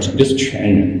 ？holistic person 就是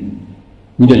全人，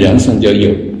你的人生就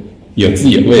有滋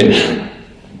有味了，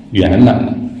圆满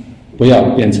了，不要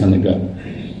变成那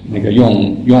个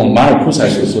用马尔库塞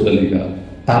所说的那个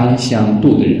当香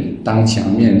度的人，当香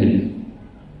面的人，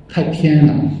太偏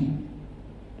了，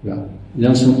对吧？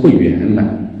人生不圆满，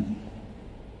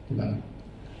对吧？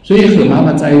所以和妈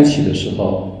妈在一起的时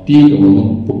候，第一个我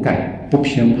们不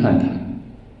评判她，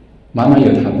妈妈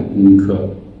有她的功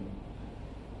课。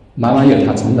妈妈有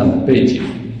她成长的背景，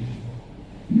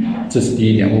这是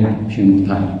第一点，我们不评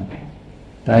判。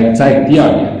再第二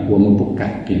点，我们不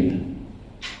改变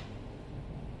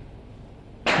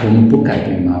她，我们不改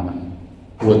变妈妈，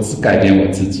我只改变我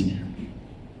自己。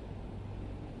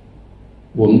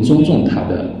我们尊重她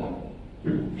的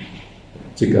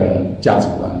这个价值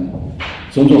观，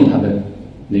尊重她的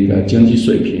那个经济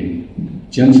水平，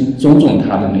尊重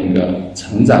她的那个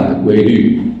成长的规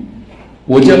律。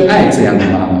我就爱这样的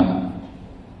妈妈，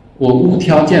我无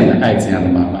条件的爱这样的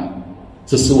妈妈，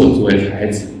这是我作为孩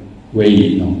子唯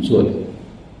一能做的。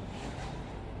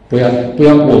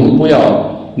我们不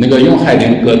要那个用海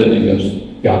淀歌的那个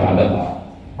表达的话，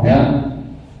你看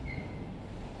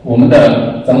我们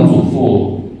的曾祖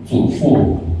父、祖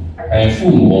父，还有父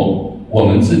母，我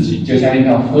们自己就像一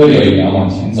条河流一样往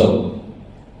前走。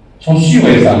从序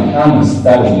位上，他们是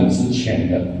在我们之前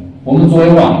的，我们作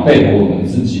为晚辈的我们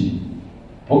自己。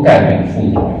不改变父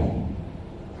母，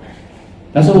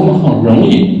但是我们很容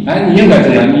易，你应该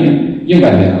这样，你应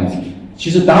该这样子。其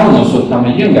实当我们说他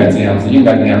们应该这样子、应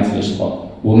该那样子的时候，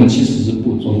我们其实是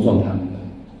不尊重他们的，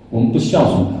我们不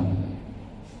孝顺他们的。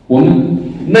我们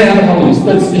那样的话，我们是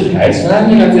对自己孩子，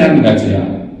应该这样，应该这样。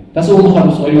但是我们很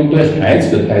多时候用对孩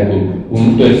子的态度，我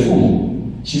们对父母，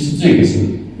其实这个是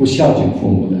不孝敬父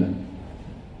母的。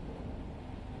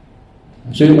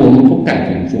所以我们不改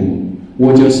变父母，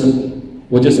我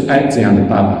就是爱这样的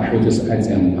爸爸，我就是爱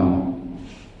这样的妈妈。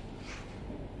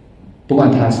不管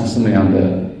他是什么样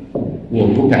的，我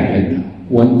不改变他，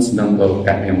我只能够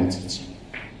改变我自己。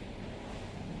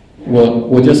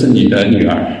我就是你的女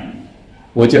儿，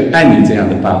我就爱你这样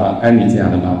的爸爸，爱你这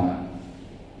样的妈妈。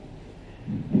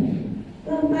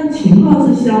情况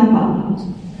是相反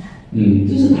的，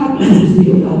就是他对你是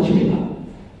有要求的，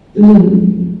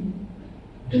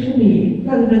就是你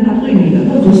在这边他对你的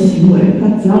各种行为，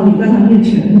他只要你在他面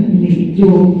前，你就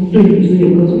对你是有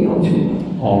各种要求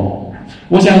的。哦，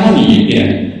我想问你一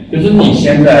点，就是你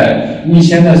现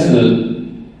在是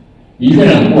一个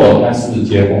人过还是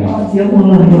结婚了？结婚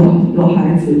了，有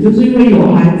孩子，就是因为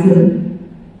有孩子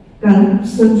刚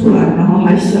生出来，然后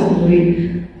还小，所以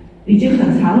已经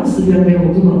很长时间没有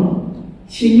这么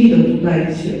亲密的住在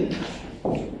一起了。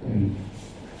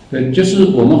对，就是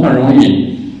我们很容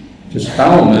易，就是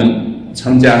当我们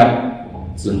成家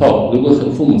之后，如果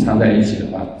和父母常在一起的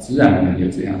话，自然而然有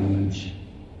这样的问题，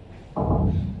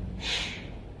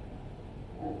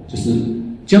就是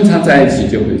经常在一起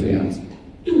就会这样子。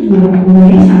我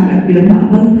没想改变他，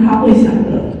但是他会想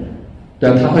的。对，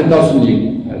他会告诉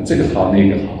你，这个好，那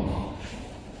个好。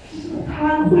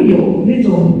他会有那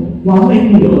种完美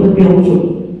女儿的标准，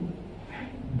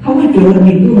他会觉得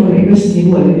你做的每个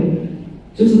行为，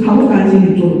就是他会担心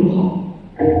你做的不好。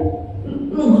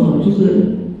任何就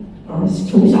是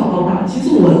从小到大，其实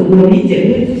我理解，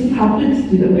因为这是他对自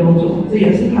己的标准，这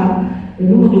也是他有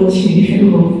那么多情绪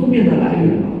和负面的来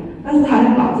源。但是他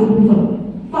要把这部分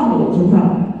放到我身上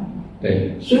来，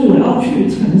对，所以我要去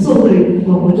承受这一部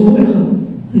分，我就会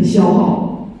很消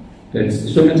耗。对，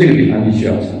说明这个地方你需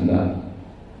要承担，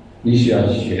你需要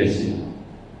学习。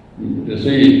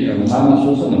所以妈妈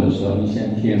说什么的时候，你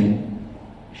先听，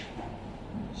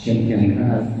看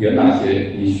看有哪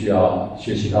些你需要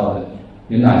学习到的，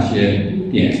有哪些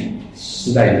点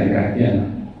时代已经改变了。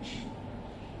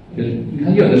就是你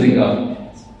看有的那个，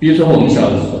比如说我们小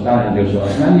的时候，当然就说，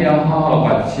那你要好好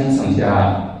把钱省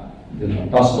下，对吧？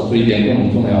到时候做一点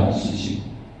更重要的事情。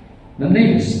那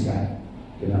个时代，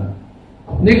对吧？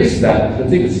那个时代和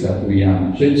这个时代不一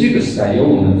样，所以这个时代有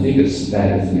我们这个时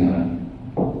代的怎样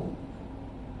的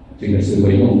这个是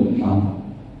为用的方法。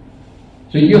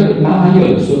所以妈妈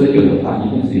有的说的有的话一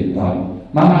定是有道理，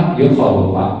妈妈有好的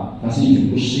话，但是已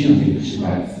经不适应这个时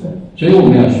代，所以我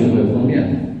们要学会分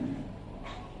辨。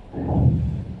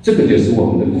这个就是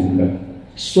我们的功课。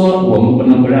说我们不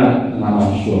能不让妈妈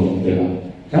说，对吧？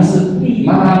但是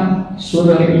妈妈说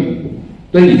的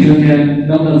对你今天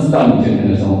能不能知道你今天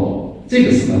的生活，这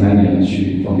个是很难你能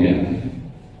去分辨的。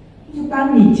就是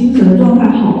当你精神状态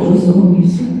好的时候，你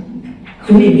是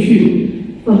可以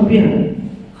去分辨，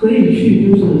可以去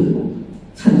就是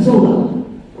承受的。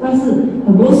但是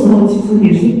很多时候，其实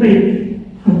你是被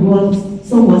很多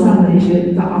生活上的一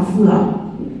些杂事啊，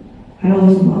还有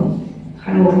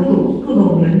各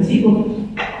种人际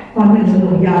方面的这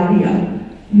种压力啊，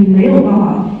你没有办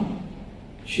法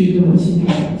去这么心平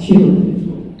气和的去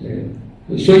做。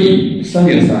对，所以圣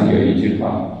经上有一句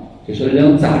话，就说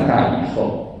人长大以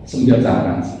后，什么叫长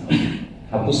大之后？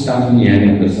它不是单纯年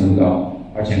龄的升高，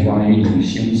而且关于一种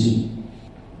心智。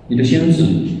你的心智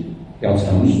要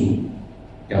成熟，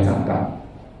要长大。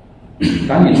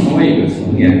当你成为一个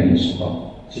成年人的时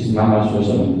候，其实妈妈说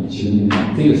什么，其实你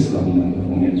这个时候你能够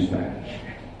分辨出来。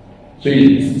所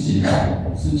以自己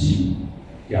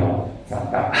要长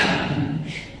大。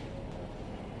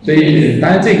所以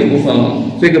当然这个部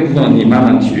分你慢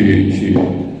慢去，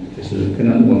就是可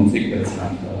能我们这个场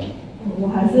合，我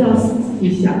还是要自己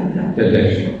想一下。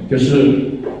对，就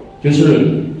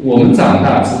是我们长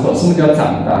大之后，什么叫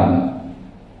长大呢？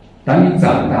当你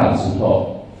长大之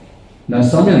后，那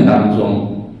生命当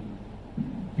中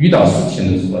遇到事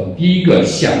情的时候，第一个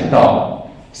想到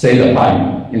谁的话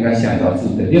语，应该想到自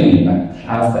己的另一半，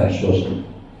他在说什么。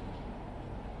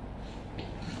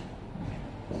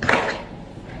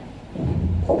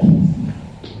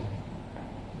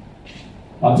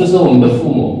好，这是我们的父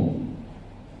母，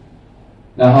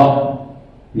然后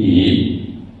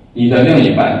你的另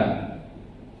一半，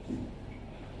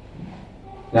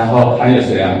然后还有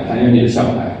谁啊？还有你的小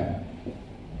孩，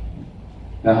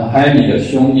然后还有你的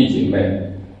兄弟姐妹，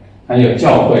还有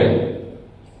教会、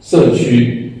社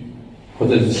区或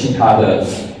者是其他的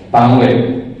单位。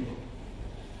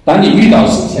当你遇到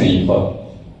事情以后，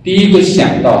第一个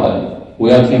想到的，我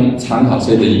要参考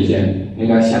谁的意见，应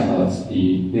该想到的是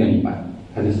另一半。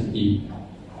它就是第一。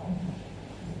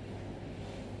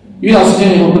遇到事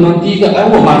情以后，不能第一个，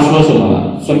我妈说什么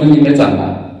了，说明你没长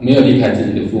大，没有离开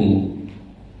自己的父母。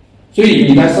所以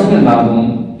你在生命当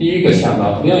中，第一个想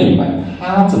到另一半，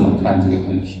他怎么看这个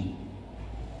问题。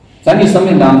在你生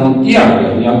命当中，第二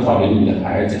个你要考虑你的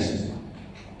孩子是什么，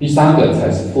第三个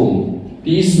才是父母，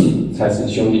第四才是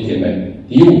兄弟姐妹，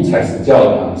第五才是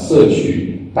教堂、社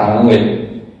区、单位、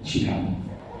其他。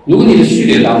如果你的序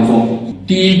列当中，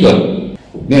第一个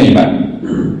另一半，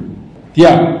第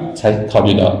二才考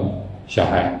虑到小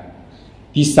孩，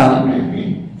第三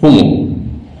父母，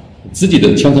自己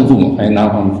的亲生父母还有男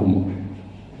方的父母，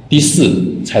第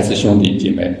4才是兄弟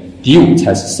姐妹，第5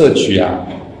才是社区啊、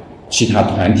其他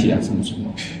团体啊什么什么。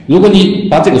如果你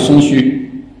把这个顺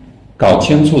序搞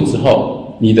清楚之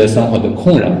后，你的生活的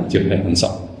困扰就会很少。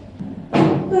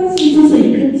但是这是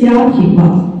一个家庭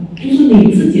嘛，就是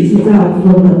你自己是这样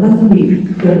分的，但是你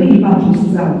的另一半不是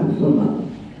这样子分的。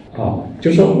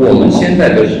就说我们现在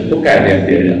都是不改变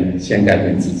别人，先改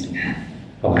变自己，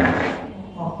好吧？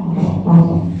好。